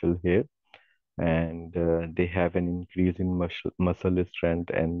and facial hair. And they have an increase in muscle strength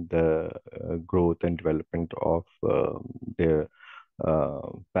and the growth and development of their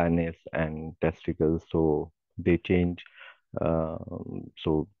penis and testicles. So they change.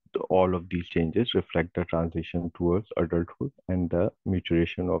 All of these changes reflect the transition towards adulthood and the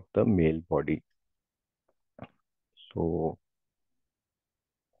maturation of the male body. So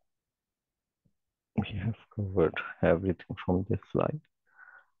we have covered everything from this slide.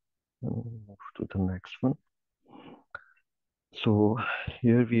 Move to the next one. So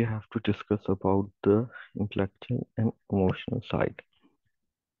here we have to discuss about the intellectual and emotional side.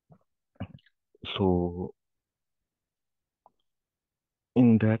 So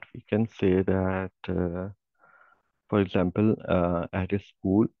in that we can say that, for example, at a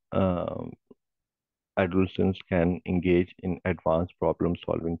school, adolescents can engage in advanced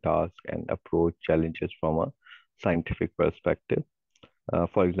problem-solving tasks and approach challenges from a scientific perspective.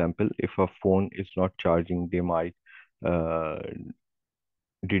 For example, if a phone is not charging, they might uh,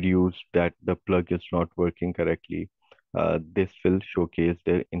 deduce that the plug is not working correctly. This will showcase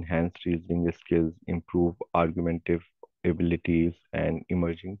their enhanced reasoning skills, improve argumentative abilities, and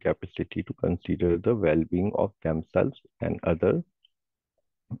emerging capacity to consider the well-being of themselves and others.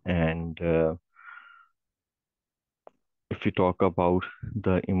 And if we talk about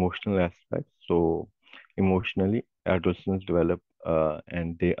the emotional aspects, so emotionally, adolescents develop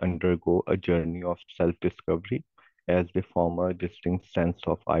and they undergo a journey of self-discovery as they form a distinct sense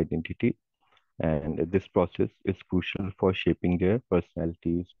of identity. And this process is crucial for shaping their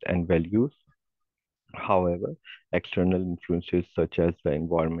personalities and values. However, external influences such as the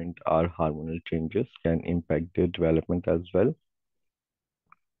environment or hormonal changes can impact their development as well.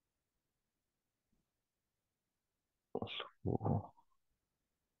 So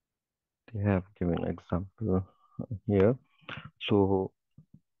they have given example here. So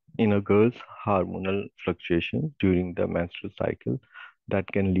in a girl's hormonal fluctuations during the menstrual cycle that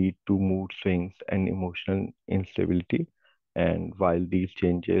can lead to mood swings and emotional instability. And while these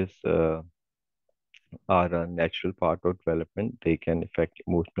changes are a natural part of development, they can affect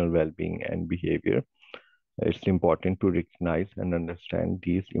emotional well-being and behavior. It's important to recognize and understand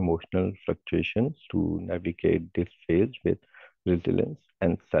these emotional fluctuations to navigate this phase with resilience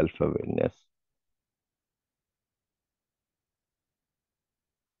and self-awareness.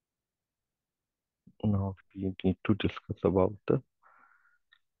 Now we need to discuss about the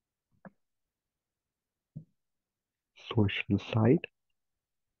social side.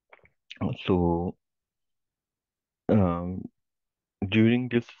 So um, during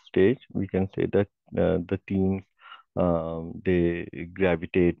this stage, we can say that the teens they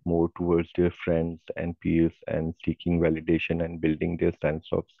gravitate more towards their friends and peers and seeking validation and building their sense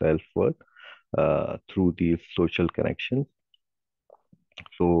of self-worth through these social connections.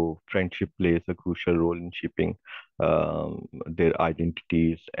 So friendship plays a crucial role in shaping their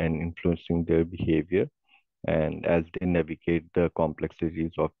identities and influencing their behavior. And as they navigate the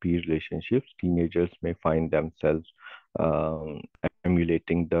complexities of peer relationships, teenagers may find themselves um,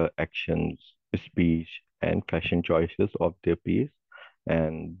 emulating the actions, speech, and fashion choices of their peers.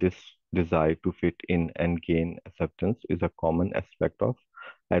 And this desire to fit in and gain acceptance is a common aspect of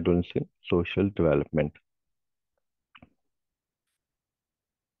adolescent social development.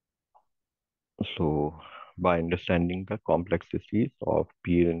 So, by understanding the complexities of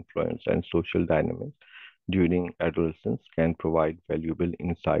peer influence and social dynamics during adolescence can provide valuable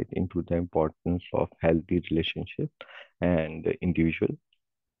insight into the importance of healthy relationships and individual.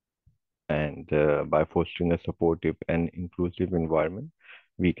 And by fostering a supportive and inclusive environment,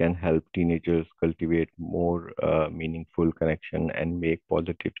 we can help teenagers cultivate more meaningful connection and make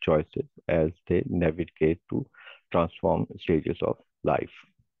positive choices as they navigate to transform stages of life.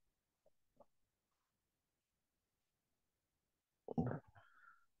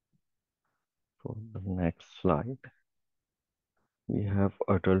 For the next slide, we have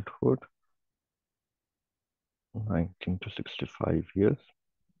adulthood, 19 to 65 years.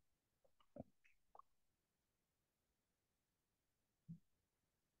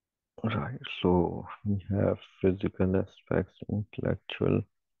 Right, so we have physical aspects, intellectual.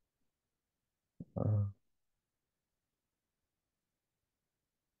 Uh,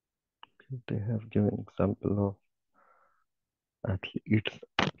 they have given example of athletes.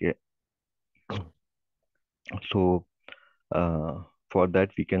 Okay, so For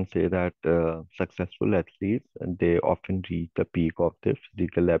that, we can say that successful athletes, they often reach the peak of their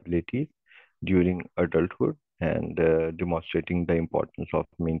physical abilities during adulthood, and demonstrating the importance of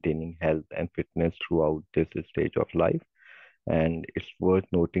maintaining health and fitness throughout this stage of life. And it's worth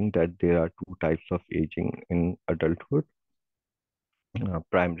noting that there are two types of aging in adulthood.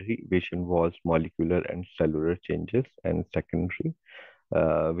 Primary, which involves molecular and cellular changes, and secondary,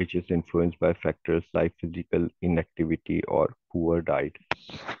 which is influenced by factors like physical inactivity or poor diet.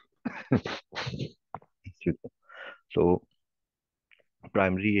 Excuse me. So,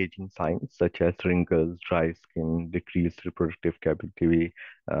 primary aging signs such as wrinkles, dry skin, decreased reproductive capacity,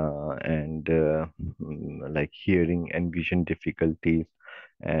 and like hearing and vision difficulties,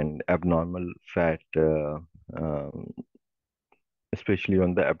 and abnormal fat, um, especially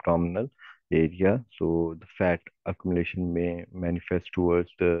on the abdominal area. So the fat accumulation may manifest towards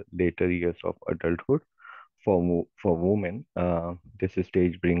the later years of adulthood. For women, this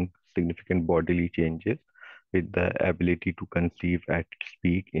stage brings significant bodily changes with the ability to conceive at its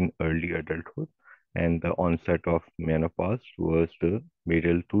peak in early adulthood and the onset of menopause towards the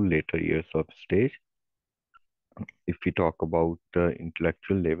middle to later years of stage. If we talk about the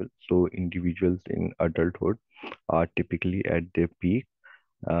intellectual level, so individuals in adulthood are typically at their peak,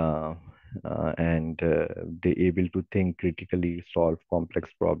 uh, and they able to think critically, solve complex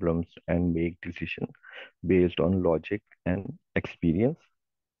problems, and make decisions based on logic and experience.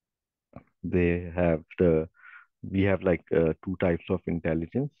 They have the We have like two types of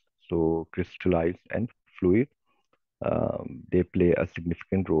intelligence, so crystallized and fluid. They play a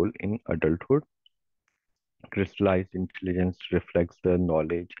significant role in adulthood. Crystallized intelligence reflects the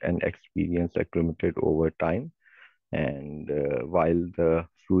knowledge and experience accumulated over time, and while the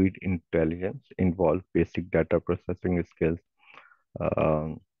fluid intelligence involves basic data processing skills,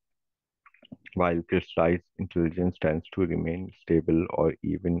 um, while crystallized intelligence tends to remain stable or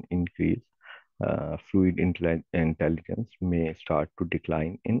even increase, fluid intelligence may start to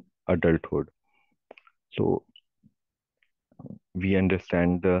decline in adulthood. So we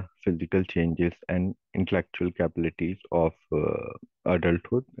understand the physical changes and intellectual capabilities of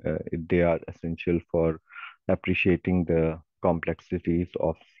adulthood. They are essential for appreciating the complexities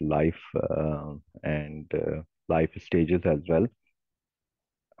of life and life stages as well.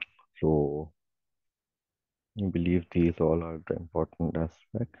 So I believe these all are the important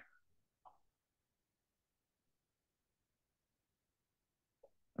aspects.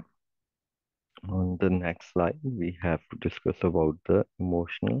 On the next slide, we have to discuss about the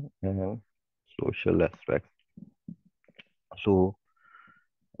emotional and social aspects. So,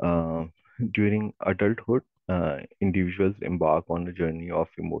 uh, during adulthood, individuals embark on a journey of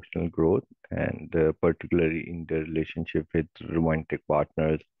emotional growth, and particularly in their relationship with romantic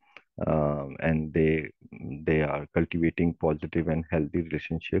partners, and they are cultivating positive and healthy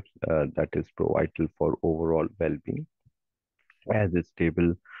relationships that is vital for overall well-being. As a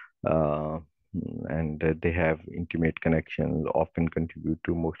stable uh, and they have intimate connections, often contribute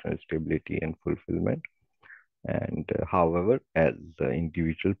to emotional stability and fulfillment. And however, as the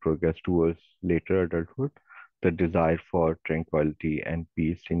individual progress towards later adulthood, the desire for tranquility and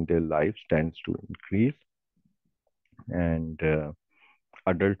peace in their lives tends to increase. And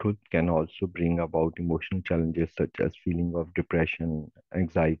adulthood can also bring about emotional challenges such as feeling of depression,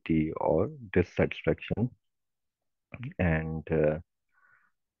 anxiety, or dissatisfaction. And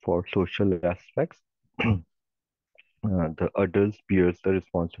for social aspects, the adults bears the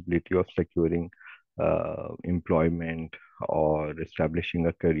responsibility of securing employment or establishing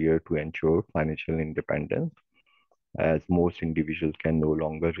a career to ensure financial independence, as most individuals can no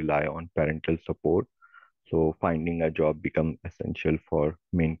longer rely on parental support. So finding a job becomes essential for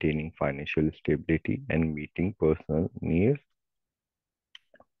maintaining financial stability and meeting personal needs.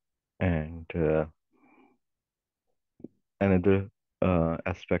 And another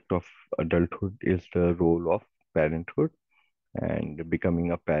aspect of adulthood is the role of parenthood. And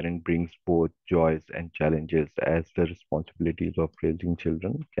becoming a parent brings both joys and challenges, as the responsibilities of raising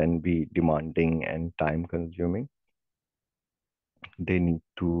children can be demanding and time consuming. They need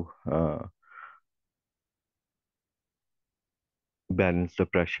to balance the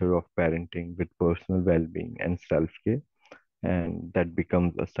pressure of parenting with personal well being and self care, and that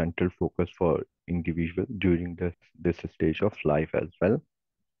becomes a central focus for individuals during this stage of life as well.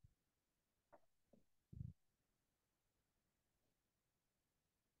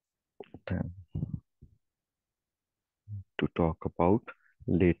 Then to talk about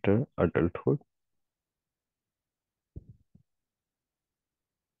later adulthood.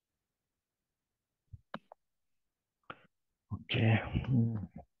 Okay,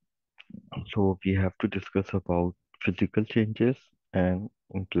 so we have to discuss about physical changes. and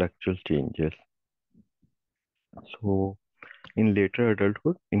intellectual changes. So, in later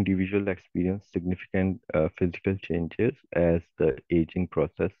adulthood, individuals experience significant physical changes as the aging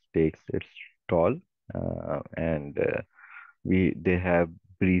process takes its toll, and they have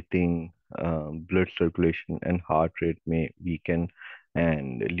breathing, blood circulation, and heart rate may weaken,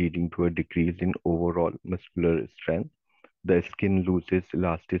 and leading to a decrease in overall muscular strength. The skin loses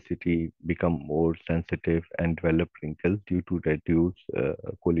elasticity, become more sensitive, and develop wrinkles due to reduced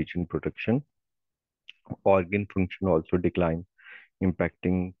collagen production. Organ function also declines,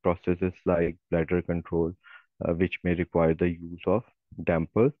 impacting processes like bladder control, which may require the use of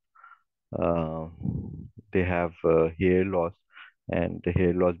dampers. Uh, they have hair loss, and the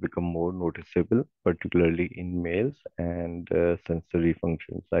hair loss become more noticeable, particularly in males, and sensory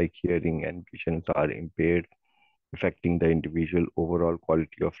functions like hearing and visions are impaired, affecting the individual overall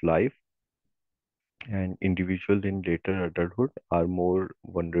quality of life. And individuals in later adulthood are more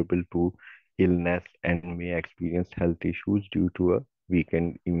vulnerable to illness and may experience health issues due to a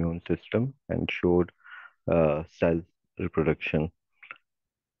weakened immune system and short cell reproduction.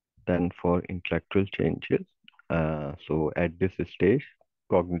 Then for intellectual changes, so at this stage,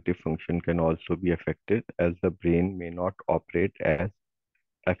 cognitive function can also be affected as the brain may not operate as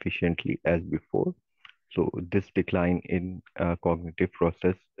efficiently as before. So this decline in cognitive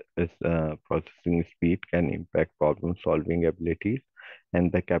processing speed can impact problem-solving abilities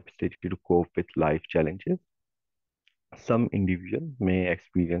and the capacity to cope with life challenges. Some individuals may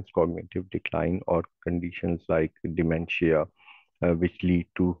experience cognitive decline or conditions like dementia, which lead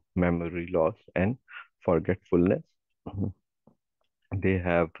to memory loss and forgetfulness. Mhm. They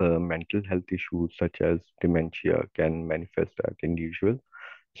have mental health issues such as dementia can manifest that individuals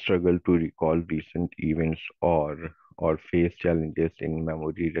struggle to recall recent events or face challenges in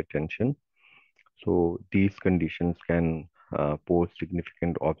memory retention. So these conditions can pose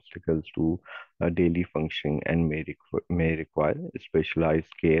significant obstacles to daily functioning and may require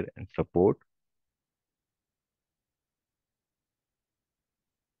specialized care and support.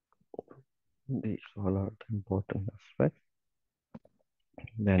 These all are the important aspects.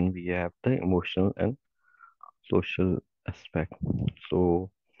 Then we have the emotional and social aspect. So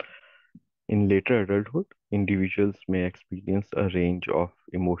in later adulthood, individuals may experience a range of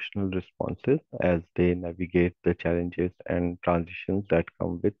emotional responses as they navigate the challenges and transitions that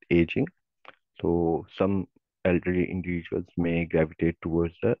come with aging. So, some elderly individuals may gravitate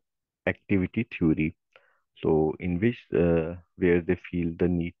towards the activity theory, so in which where they feel the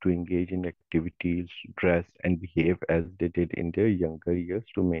need to engage in activities, dress, and behave as they did in their younger years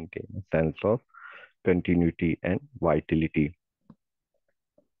to maintain a sense of continuity and vitality.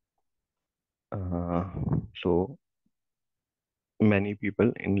 Uh, so, many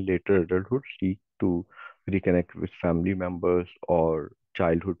people in later adulthood seek to reconnect with family members or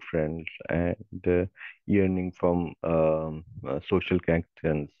childhood friends and yearning from social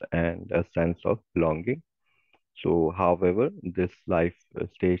connections and a sense of belonging. So, however, this life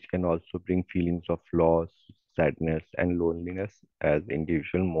stage can also bring feelings of loss, sadness, and loneliness as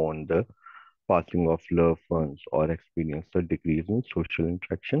individuals mourn the passing of loved ones or experience a decrease in social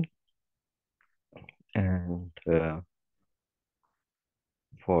interaction. And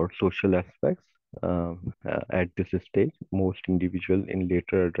for social aspects, at this stage, most individuals in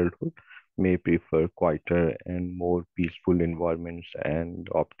later adulthood may prefer quieter and more peaceful environments and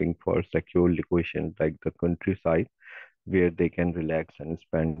opting for secure locations like the countryside where they can relax and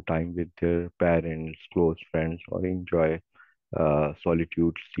spend time with their parents, close friends, or enjoy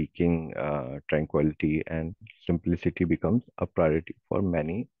solitude, seeking tranquility and simplicity becomes a priority for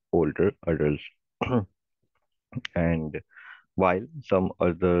many older adults. And while some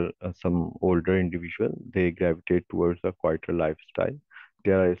older individuals they gravitate towards a quieter lifestyle,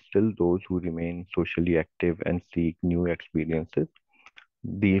 there are still those who remain socially active and seek new experiences.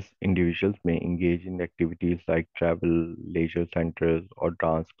 These individuals may engage in activities like travel, leisure centers, or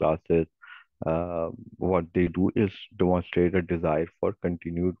dance classes. What they do is demonstrate a desire for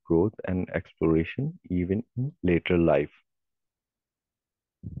continued growth and exploration even in later life.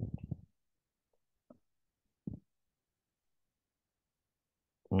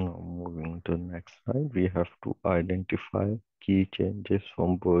 Now, moving to the next slide, we have to identify key changes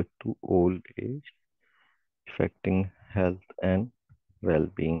from birth to old age affecting health and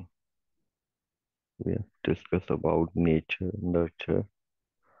well-being. We have discussed about nature, nurture.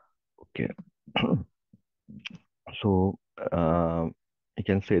 Okay. So, I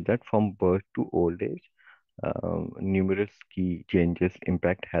can say that from birth to old age, numerous key changes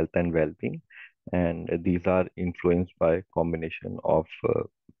impact health and well-being, and these are influenced by a combination of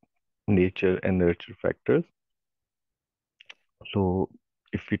nature and nurture factors. So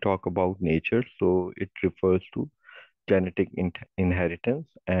if we talk about nature, so it refers to genetic inheritance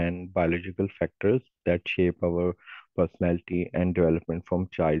and biological factors that shape our personality and development from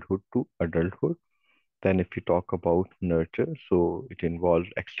childhood to adulthood. Then, if we talk about nurture, so it involves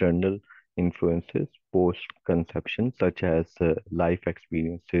external influences post conception, such as life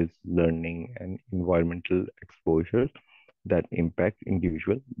experiences, learning, and environmental exposures that impact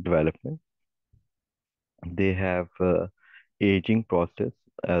individual development. They have aging process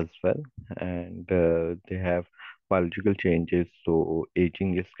as well, and they have biological changes. So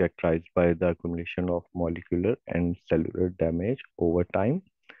aging is characterized by the accumulation of molecular and cellular damage over time,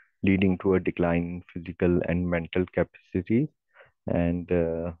 leading to a decline in physical and mental capacities, and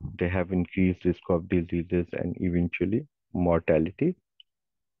they have increased risk of diseases and eventually mortality.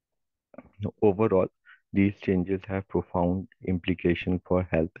 Overall, these changes have profound implications for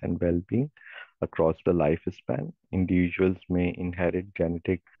health and well-being across the lifespan. Individuals may inherit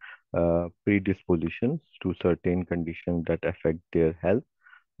genetic predispositions to certain conditions that affect their health,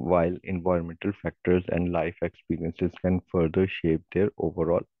 while environmental factors and life experiences can further shape their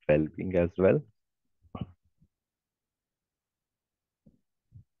overall well-being as well.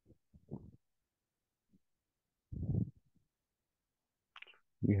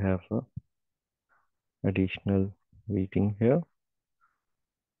 We have additional reading here.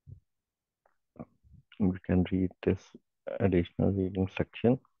 We can read this additional reading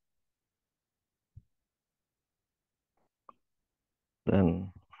section.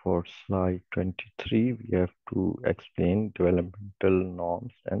 Then for slide 23, we have to explain developmental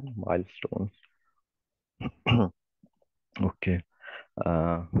norms and milestones. Okay,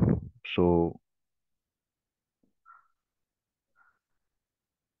 uh, so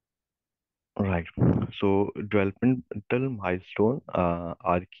right. So developmental milestone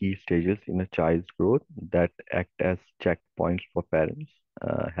are key stages in a child's growth that act as checkpoints for parents,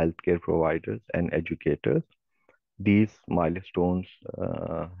 healthcare providers, and educators. These milestones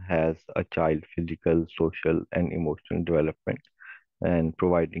has a child physical, social, and emotional development and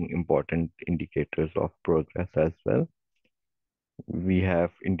providing important indicators of progress as well. We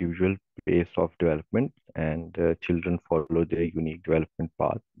have individual pace of development, and children follow their unique development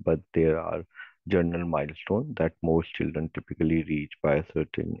path, but there are general milestones that most children typically reach by a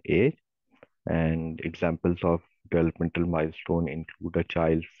certain age. And examples of developmental milestone include a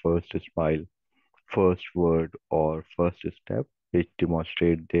child's first smile, first word, or first step, which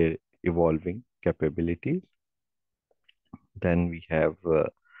demonstrate their evolving capabilities. Then we have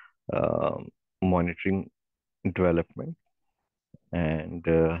monitoring development, and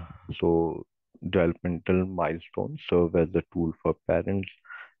so developmental milestones serve as a tool for parents,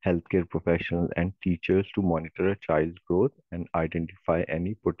 healthcare professionals, and teachers to monitor a child's growth and identify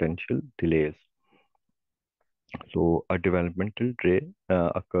any potential delays. So, a developmental delay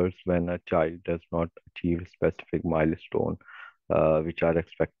occurs when a child does not achieve specific milestone which are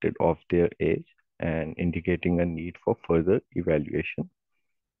expected of their age and indicating a need for further evaluation.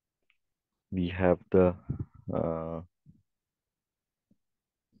 We have the uh,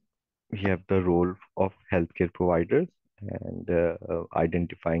 we have the role of healthcare providers and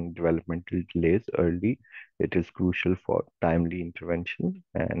identifying developmental delays early. It is crucial for timely intervention,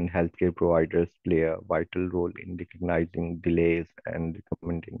 and healthcare providers play a vital role in recognizing delays and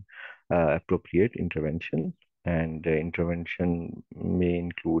recommending appropriate interventions. And intervention may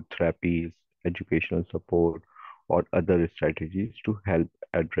include therapies, educational support, or other strategies to help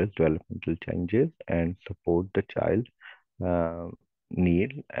address developmental changes and support the child uh,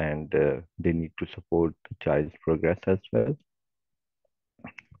 need, and they need to support the child's progress as well.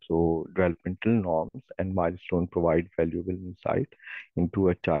 So developmental norms and milestone provide valuable insight into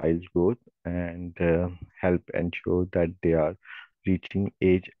a child's growth and help ensure that they are reaching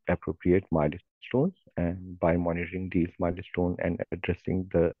age appropriate milestones. And by monitoring these milestones and addressing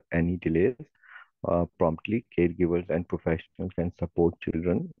the any delays promptly, caregivers and professionals can support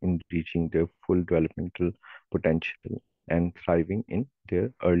children in reaching their full developmental potential and thriving in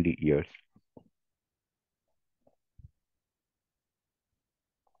their early years.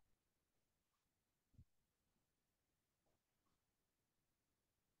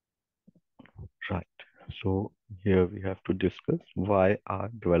 Right. So here we have to discuss why are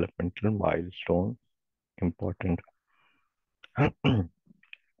developmental milestones important.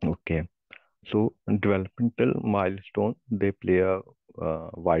 Okay. So developmental milestones, they play a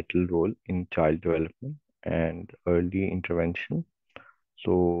vital role in child development and early intervention.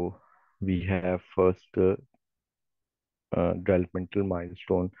 So we have first developmental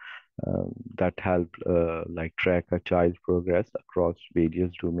milestone that help like track a child's progress across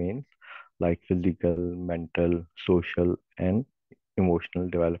various domains. like physical, mental, social, and emotional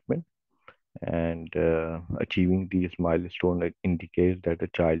development. And achieving these milestones indicates that a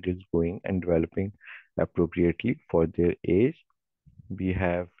child is growing and developing appropriately for their age. We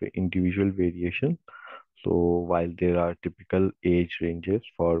have individual variation. So while there are typical age ranges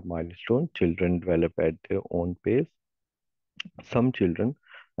for milestones, children develop at their own pace. Some children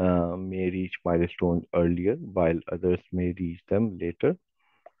may reach milestones earlier, while others may reach them later.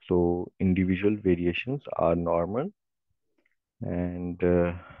 So individual variations are normal, and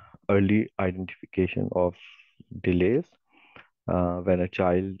early identification of delays. When a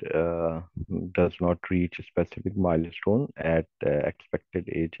child does not reach a specific milestone at expected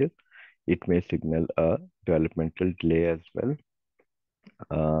ages, it may signal a developmental delay as well.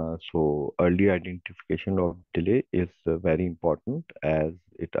 So early identification of delay is very important as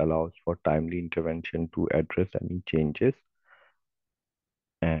it allows for timely intervention to address any changes.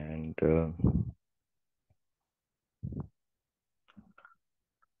 And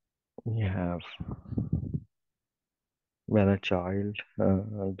we have when a child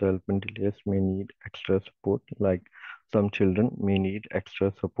development delays may need extra support, like some children may need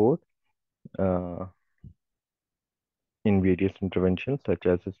extra support uh, in various interventions such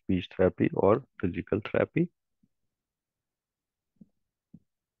as speech therapy or physical therapy.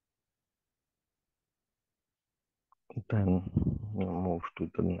 Then we'll move to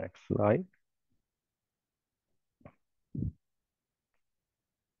the next slide.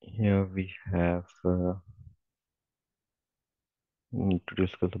 Here we have need to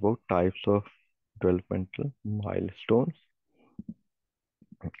discuss about types of developmental milestones.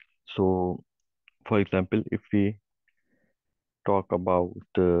 So, for example, if we talk about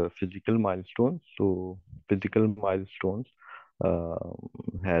physical milestones, so physical milestones uh,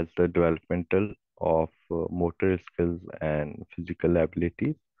 has the developmental of motor skills and physical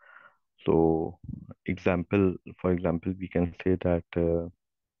abilities. So, for example, we can say that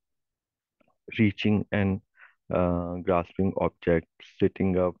reaching and grasping objects,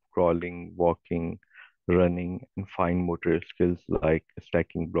 sitting up, crawling, walking, running, and fine motor skills like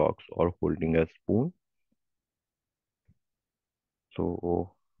stacking blocks or holding a spoon.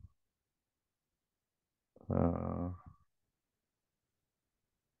 So, uh,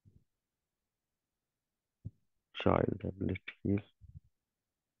 child abilities.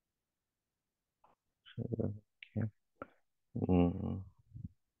 Okay. Mm,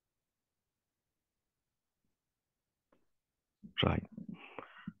 right.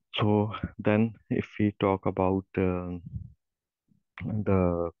 So then, if we talk about the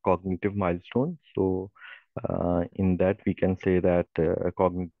cognitive milestone, so in that we can say that a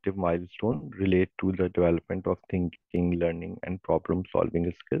cognitive milestone relate to the development of thinking, learning, and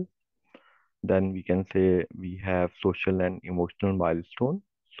problem-solving skills. Then we can say we have social and emotional milestone.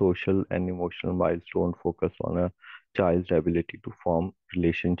 Social and emotional milestone focus on a child's ability to form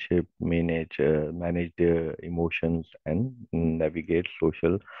relationship, manage their emotions, and navigate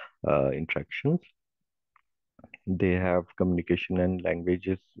social interactions. They have communication and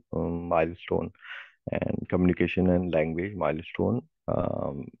languages milestone, and communication and language milestone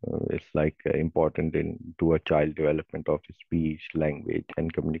is like important in to a child development of speech, language,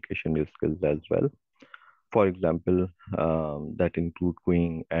 and communication skills as well. For example, that include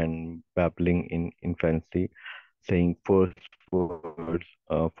going and babbling in infancy, saying first words,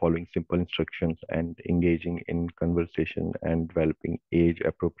 following simple instructions, and engaging in conversation and developing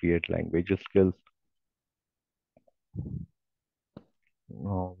age-appropriate language skills.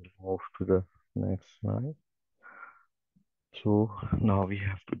 Now we'll move to the next slide. So now we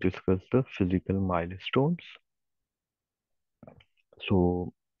have to discuss the physical milestones.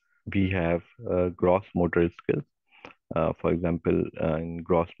 So we have gross motor skills. For example, in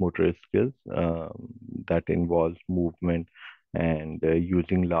gross motor skills that involves movement and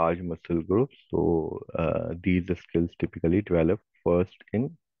using large muscle groups. So these skills typically develop first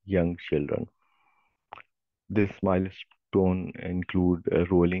in young children. This milestone include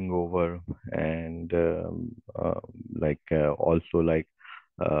rolling over and also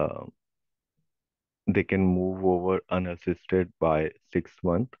uh, they can move over unassisted by 6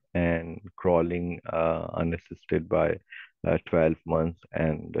 months and crawling unassisted by 12 months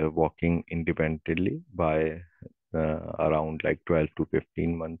and walking independently by around like 12 to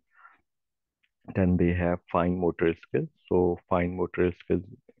 15 months. Then they have fine motor skills. So fine motor skills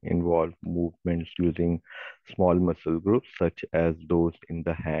involve movements using small muscle groups such as those in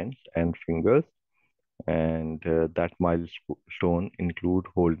the hands and fingers, and that milestone include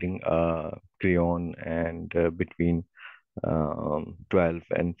holding a crayon and between 12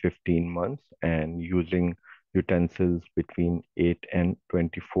 and 15 months and using utensils between 8 and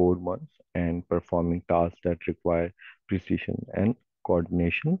 24 months and performing tasks that require precision and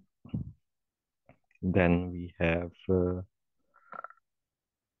coordination. Then we have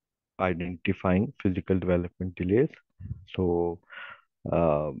identifying physical development delays. So,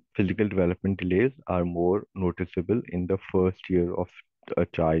 physical development delays are more noticeable in the first year of a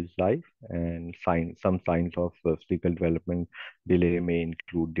child's life, and some signs of physical development delay may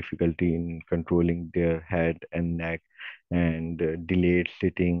include difficulty in controlling their head and neck, and delayed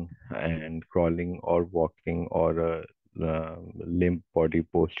sitting and crawling or walking, or limp body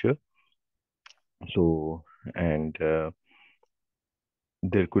posture. So, and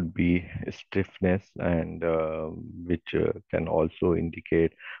there could be stiffness, and which can also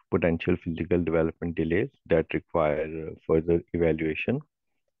indicate potential physical development delays that require further evaluation.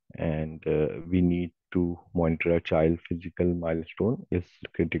 And we need to monitor a child physical milestone is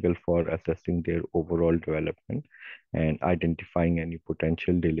critical for assessing their overall development and identifying any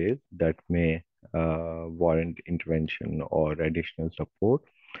potential delays that may warrant intervention or additional support.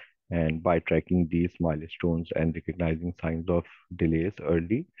 And by tracking these milestones and recognizing signs of delays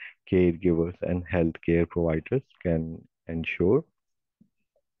early, caregivers and healthcare providers can ensure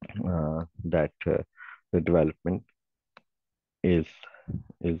that the development is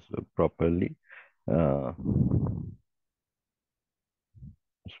is properly uh,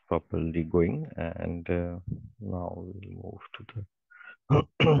 going. And now we'll move to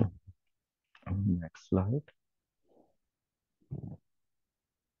the next slide.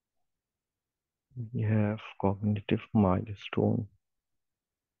 We have cognitive milestone.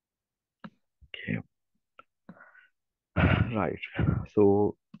 Okay. Right.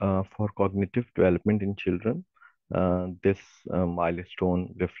 So, for cognitive development in children, this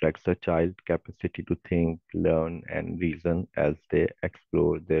milestone reflects a child's capacity to think, learn, and reason as they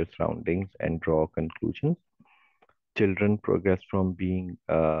explore their surroundings and draw conclusions. Children progress from being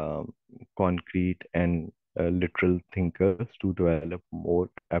concrete and literal thinkers to develop more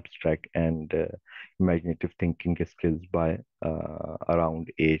abstract and imaginative thinking skills by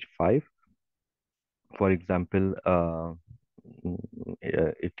around age 5. For example,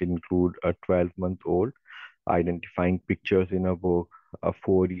 it include a 12-month-old identifying pictures in a book, a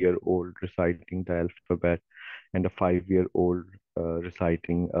 4-year-old reciting the alphabet, and a 5-year-old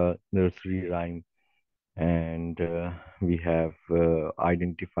reciting a nursery rhyme. And we have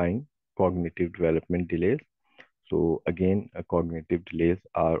identifying cognitive development delays. So again, cognitive delays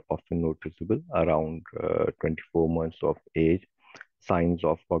are often noticeable around 24 months of age. Signs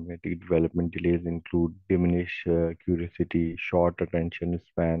of cognitive development delays include diminished curiosity, short attention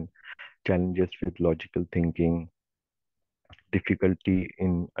span, challenges with logical thinking, difficulty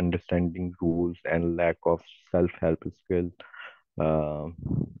in understanding rules, and lack of self-help skills. Uh,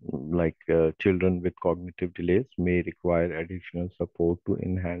 Children with cognitive delays may require additional support to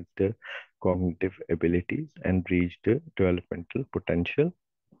enhance their cognitive abilities and reach their developmental potential.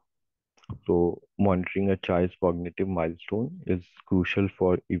 So, monitoring a child's cognitive milestone is crucial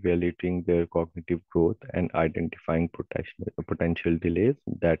for evaluating their cognitive growth and identifying potential delays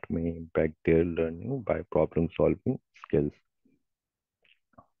that may impact their learning by problem solving skills.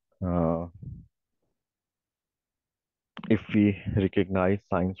 Uh, if we recognize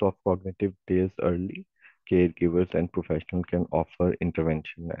signs of cognitive delays early, caregivers and professionals can offer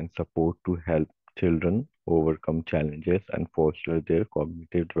intervention and support to help children overcome challenges and foster their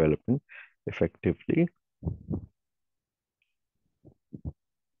cognitive development effectively.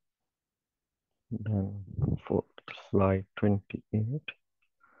 Then for slide 28,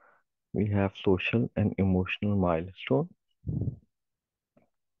 we have social and emotional milestone.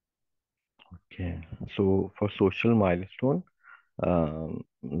 Okay, so for social milestone,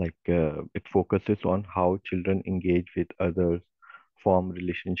 it focuses on how children engage with others, form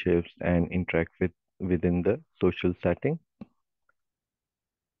relationships, and interact within the social setting.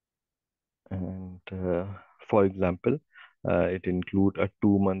 And for example, it include a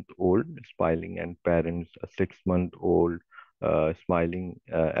 2-month-old smiling at parents, a 6-month-old smiling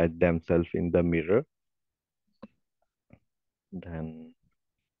at themselves in the mirror. Then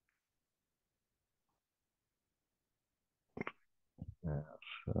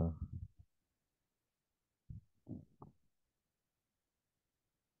uh,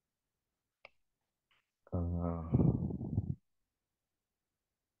 uh,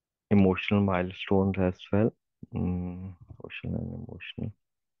 emotional milestones as well. Social and emotional,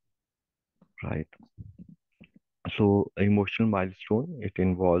 right? So emotional milestone, it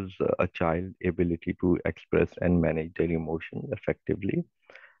involves a child's ability to express and manage their emotion effectively.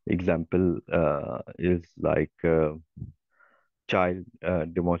 Example is like child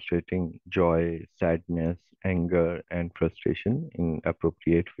demonstrating joy, sadness, anger, and frustration in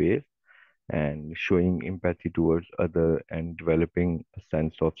appropriate ways. and showing empathy towards other and developing a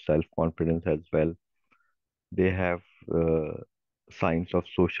sense of self-confidence as well. They have uh, signs of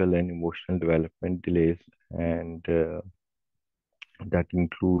social and emotional development delays, and that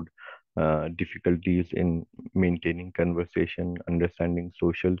include difficulties in maintaining conversation, understanding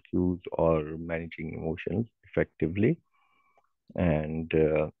social cues, or managing emotions effectively. And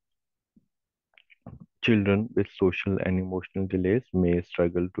children with social and emotional delays may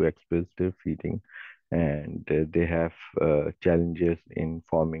struggle to express their feeling, and they have challenges in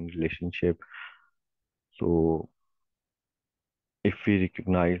forming relationship. So if we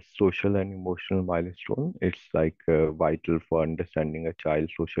recognize social and emotional milestone, it's like vital for understanding a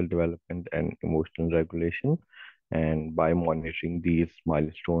child's social development and emotional regulation. And by monitoring these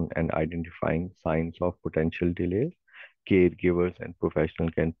milestones and identifying signs of potential delays, caregivers and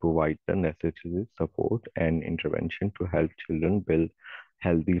professionals can provide the necessary support and intervention to help children build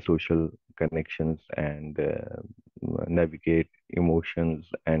healthy social connections and navigate emotions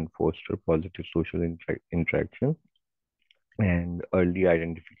and foster positive social interaction. And early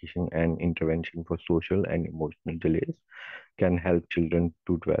identification and intervention for social and emotional delays can help children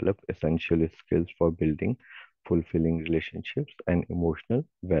to develop essential skills for building fulfilling relationships and emotional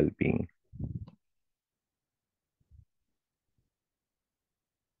well-being.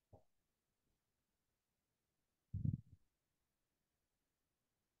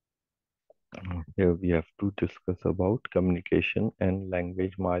 Here we have to discuss about communication and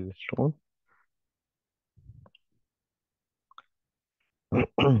language milestone.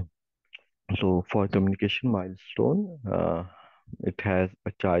 So for communication milestone, it has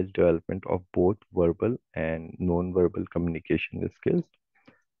a child's development of both verbal and non-verbal communication skills.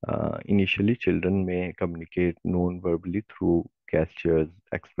 Initially, children may communicate non-verbally through gestures,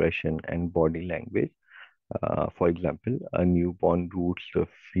 expression, and body language. For example, a newborn roots for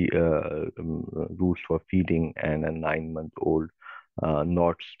feeding, and a 9-month-old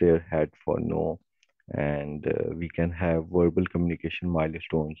nods their head for no. And we can have verbal communication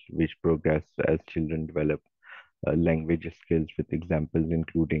milestones which progress as children develop language skills, with examples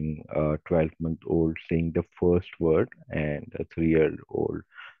including a 12-month-old saying the first word and a 3-year-old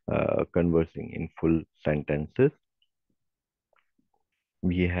conversing in full sentences.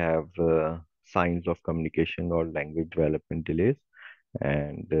 We have signs of communication or language development delays,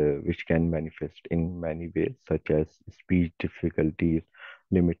 and which can manifest in many ways, such as speech difficulties,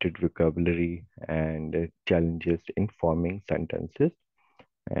 limited vocabulary, and challenges in forming sentences.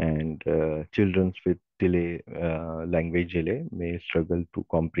 And children with language delay may struggle to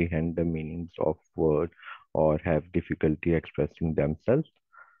comprehend the meanings of words or have difficulty expressing themselves.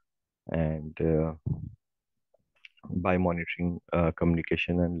 And by monitoring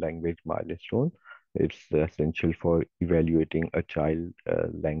communication and language milestone, it's essential for evaluating a child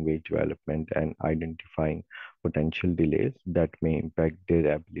language development and identifying potential delays that may impact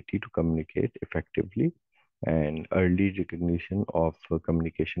their ability to communicate effectively. And early recognition of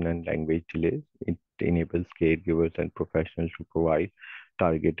communication and language delays, it enables caregivers and professionals to provide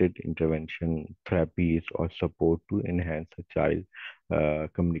targeted intervention therapies or support to enhance a child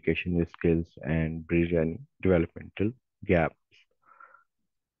communication skills and bridge any developmental gaps.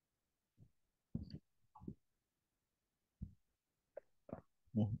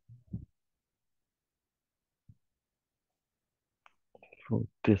 Mhm. So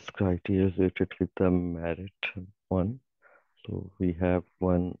this criteria is related with the merit one. So we have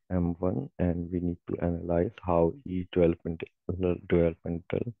one M1, and we need to analyze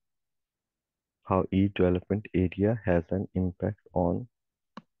developmental how each development area has an impact on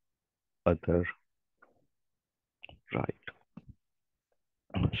other. Right.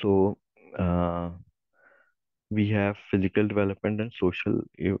 So we have physical development and social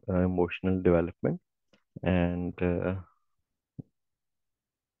emotional development, and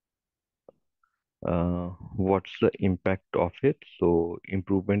what's the impact of it? So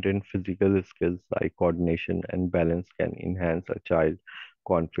improvement in physical skills like coordination and balance can enhance a child's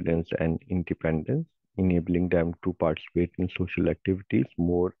confidence and independence, enabling them to participate in social activities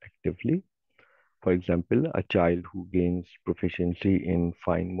more actively. For example, a child who gains proficiency in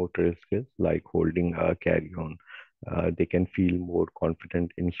fine motor skills like holding a carry-on, they can feel more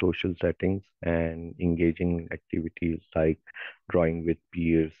confident in social settings and engaging in activities like drawing with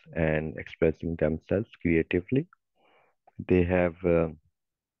peers and expressing themselves creatively. They have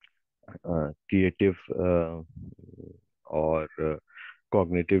creative or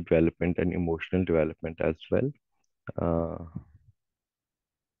cognitive development and emotional development as well. Uh,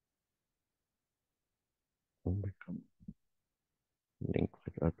 become linked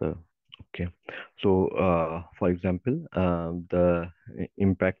with other. Okay, so for example, the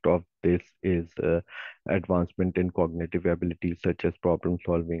impact of this is advancement in cognitive abilities such as problem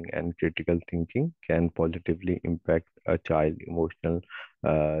solving and critical thinking can positively impact a child emotional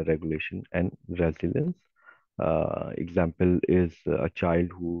regulation and resilience. Example is a child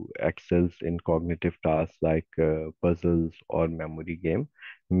who excels in cognitive tasks like puzzles or memory game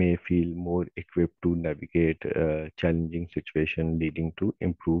may feel more equipped to navigate challenging situations, leading to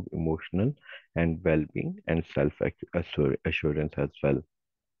improved emotional and well-being and self-assurance as well.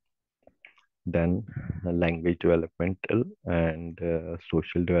 Then language developmental and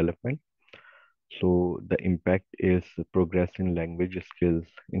social development. So the impact is progress in language skills,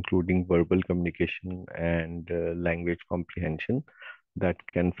 including verbal communication and language comprehension that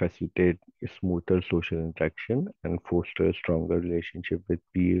can facilitate smoother social interaction and foster stronger relationship with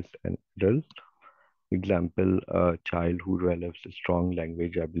peers and adults. Example, a child who develops strong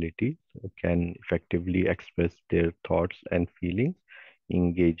language abilities can effectively express their thoughts and feelings,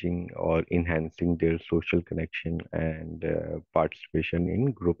 engaging or enhancing their social connection and participation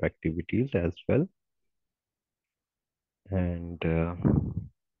in group activities as well. And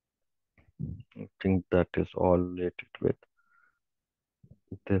I think that is all related with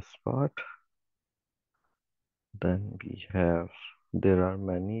this part. Then we have, there are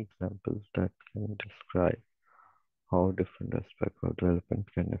many examples that can describe how different aspects of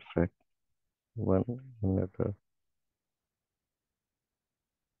development can affect one another.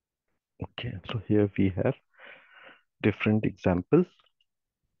 Okay, so here we have different examples.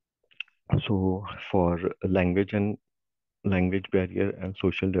 So for language barrier and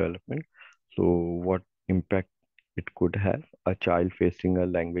social development, so what impact it could have? A child facing a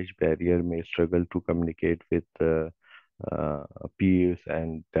language barrier may struggle to communicate with uh, peers,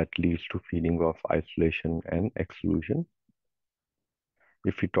 and that leads to feeling of isolation and exclusion.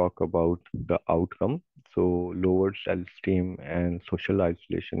 If we talk about the outcome, so lowered self-esteem and social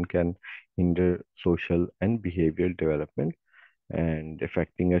isolation can hinder social and behavioral development and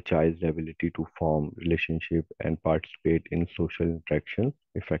affecting a child's ability to form relationship and participate in social interactions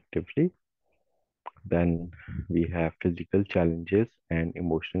effectively. Then we have physical challenges and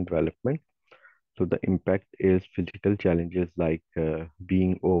emotional development. So the impact is physical challenges like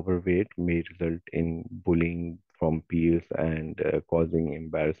being overweight may result in bullying from peers and causing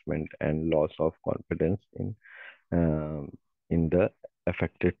embarrassment and loss of confidence um, in the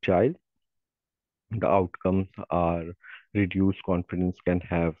affected child. The outcomes are reduced confidence can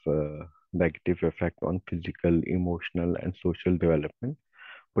have a negative effect on physical, emotional, and social development,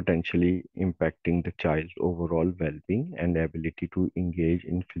 potentially impacting the child's overall well-being and ability to engage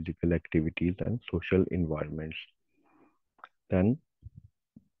in physical activities and social environments. Then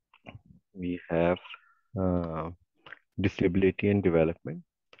we have uh, disability and development.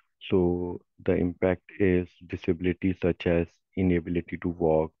 So the impact is disability such as inability to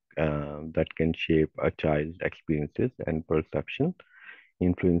walk that can shape a child's experiences and perception,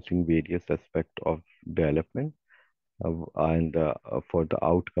 influencing various aspects of development. And for the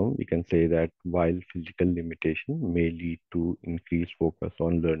outcome, we can say that while physical limitation may lead to increased focus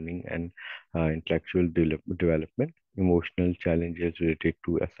on learning and intellectual development, emotional challenges related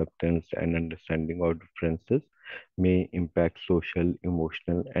to acceptance and understanding of differences may impact social,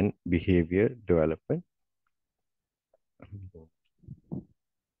 emotional, and behavior development. So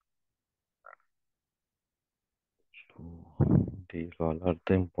these all are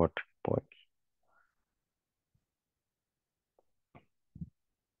the important points.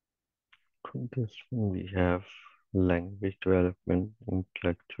 For this one, we have language development,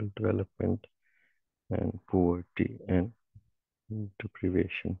 intellectual development, and poverty and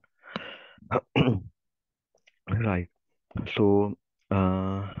deprivation. Right. So,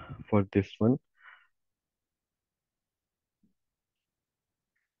 for this one,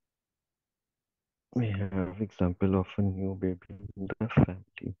 we have example of a new baby in the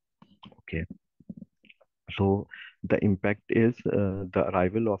family. Okay. So the impact is the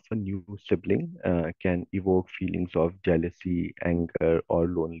arrival of a new sibling can evoke feelings of jealousy, anger, or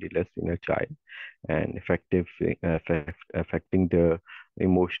loneliness in a child, and affecting the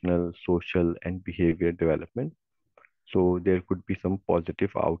emotional, social, and behavior development. So there could be some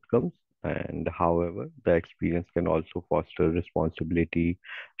positive outcomes, and however, the experience can also foster responsibility,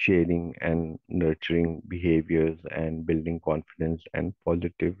 sharing, and nurturing behaviors, and building confidence and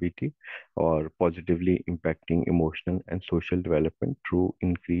positivity, or positively impacting emotional and social development through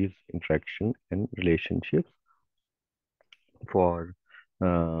increased interaction and relationships. For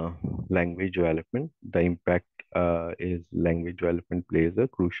uh, language development, the impact is language development plays a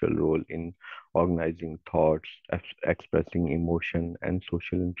crucial role in organizing thoughts, expressing emotion, and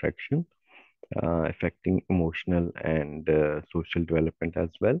social interaction. affecting emotional and social development as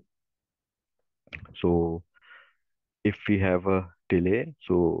well. So if we have a delay,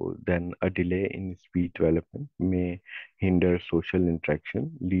 so then a delay in speech development may hinder social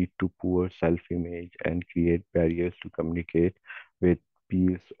interaction, lead to poor self-image, and create barriers to communicate with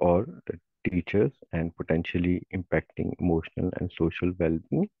peers or teachers, and potentially impacting emotional and social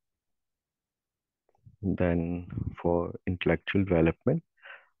well-being. Then for intellectual development,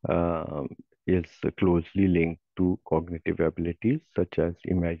 um, is closely linked to cognitive abilities such as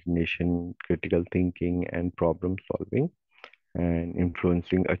imagination, critical thinking, and problem solving, and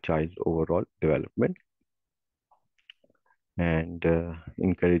influencing a child's overall development, and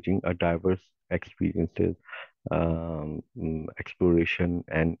encouraging a diverse experiences, exploration,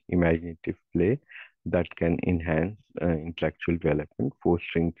 and imaginative play that can enhance intellectual development,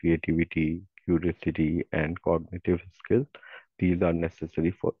 fostering creativity, curiosity, and cognitive skills. These are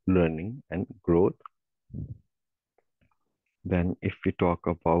necessary for learning and growth. Then, if we talk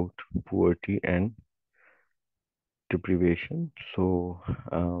about poverty and deprivation, so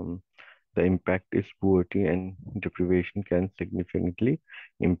the impact is poverty and deprivation can significantly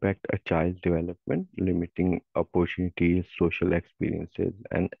impact a child's development, limiting opportunities, social experiences,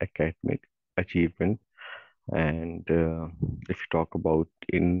 and academic achievement. And if you talk about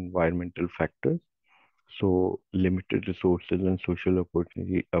environmental factors, so limited resources and social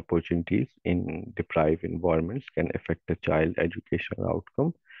opportunities in deprived environments can affect a child educational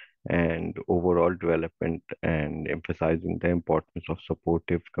outcome and overall development, and emphasizing the importance of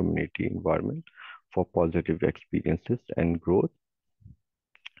supportive community environment for positive experiences and growth.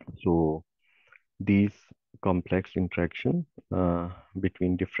 So these complex interactions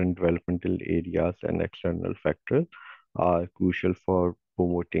between different developmental areas and external factors are crucial for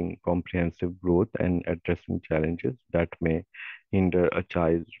promoting comprehensive growth and addressing challenges that may hinder a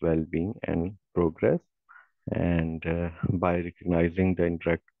child's well-being and progress. And by recognizing the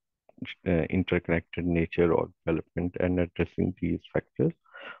interconnected nature of development and addressing these factors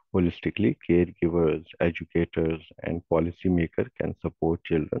holistically, caregivers, educators, and policymakers can support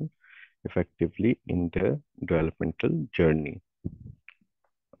children effectively in their developmental journey.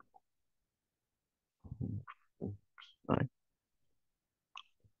 Right.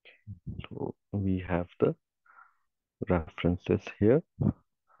 So we have the references here.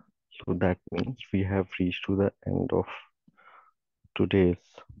 So that means we have reached to the end of today's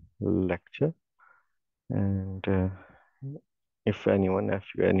lecture. And if anyone has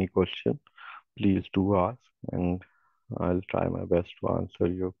any question, please do ask, and I'll try my best to answer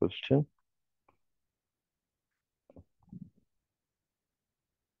your question.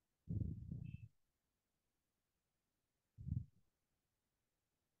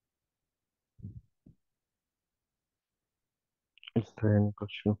 Is there any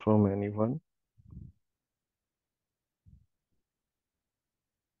question from anyone?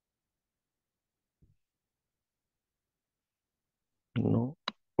 No?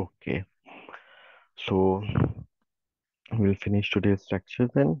 Okay. So we'll finish today's lecture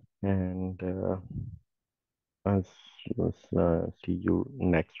then, and I'll see you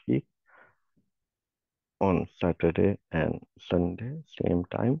next week on Saturday and Sunday, same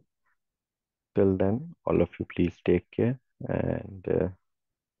time. Till then, all of you please take care, and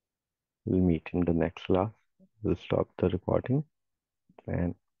we'll meet in the next class. We'll stop the recording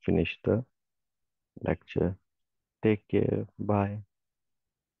and finish the lecture. Take care. Bye.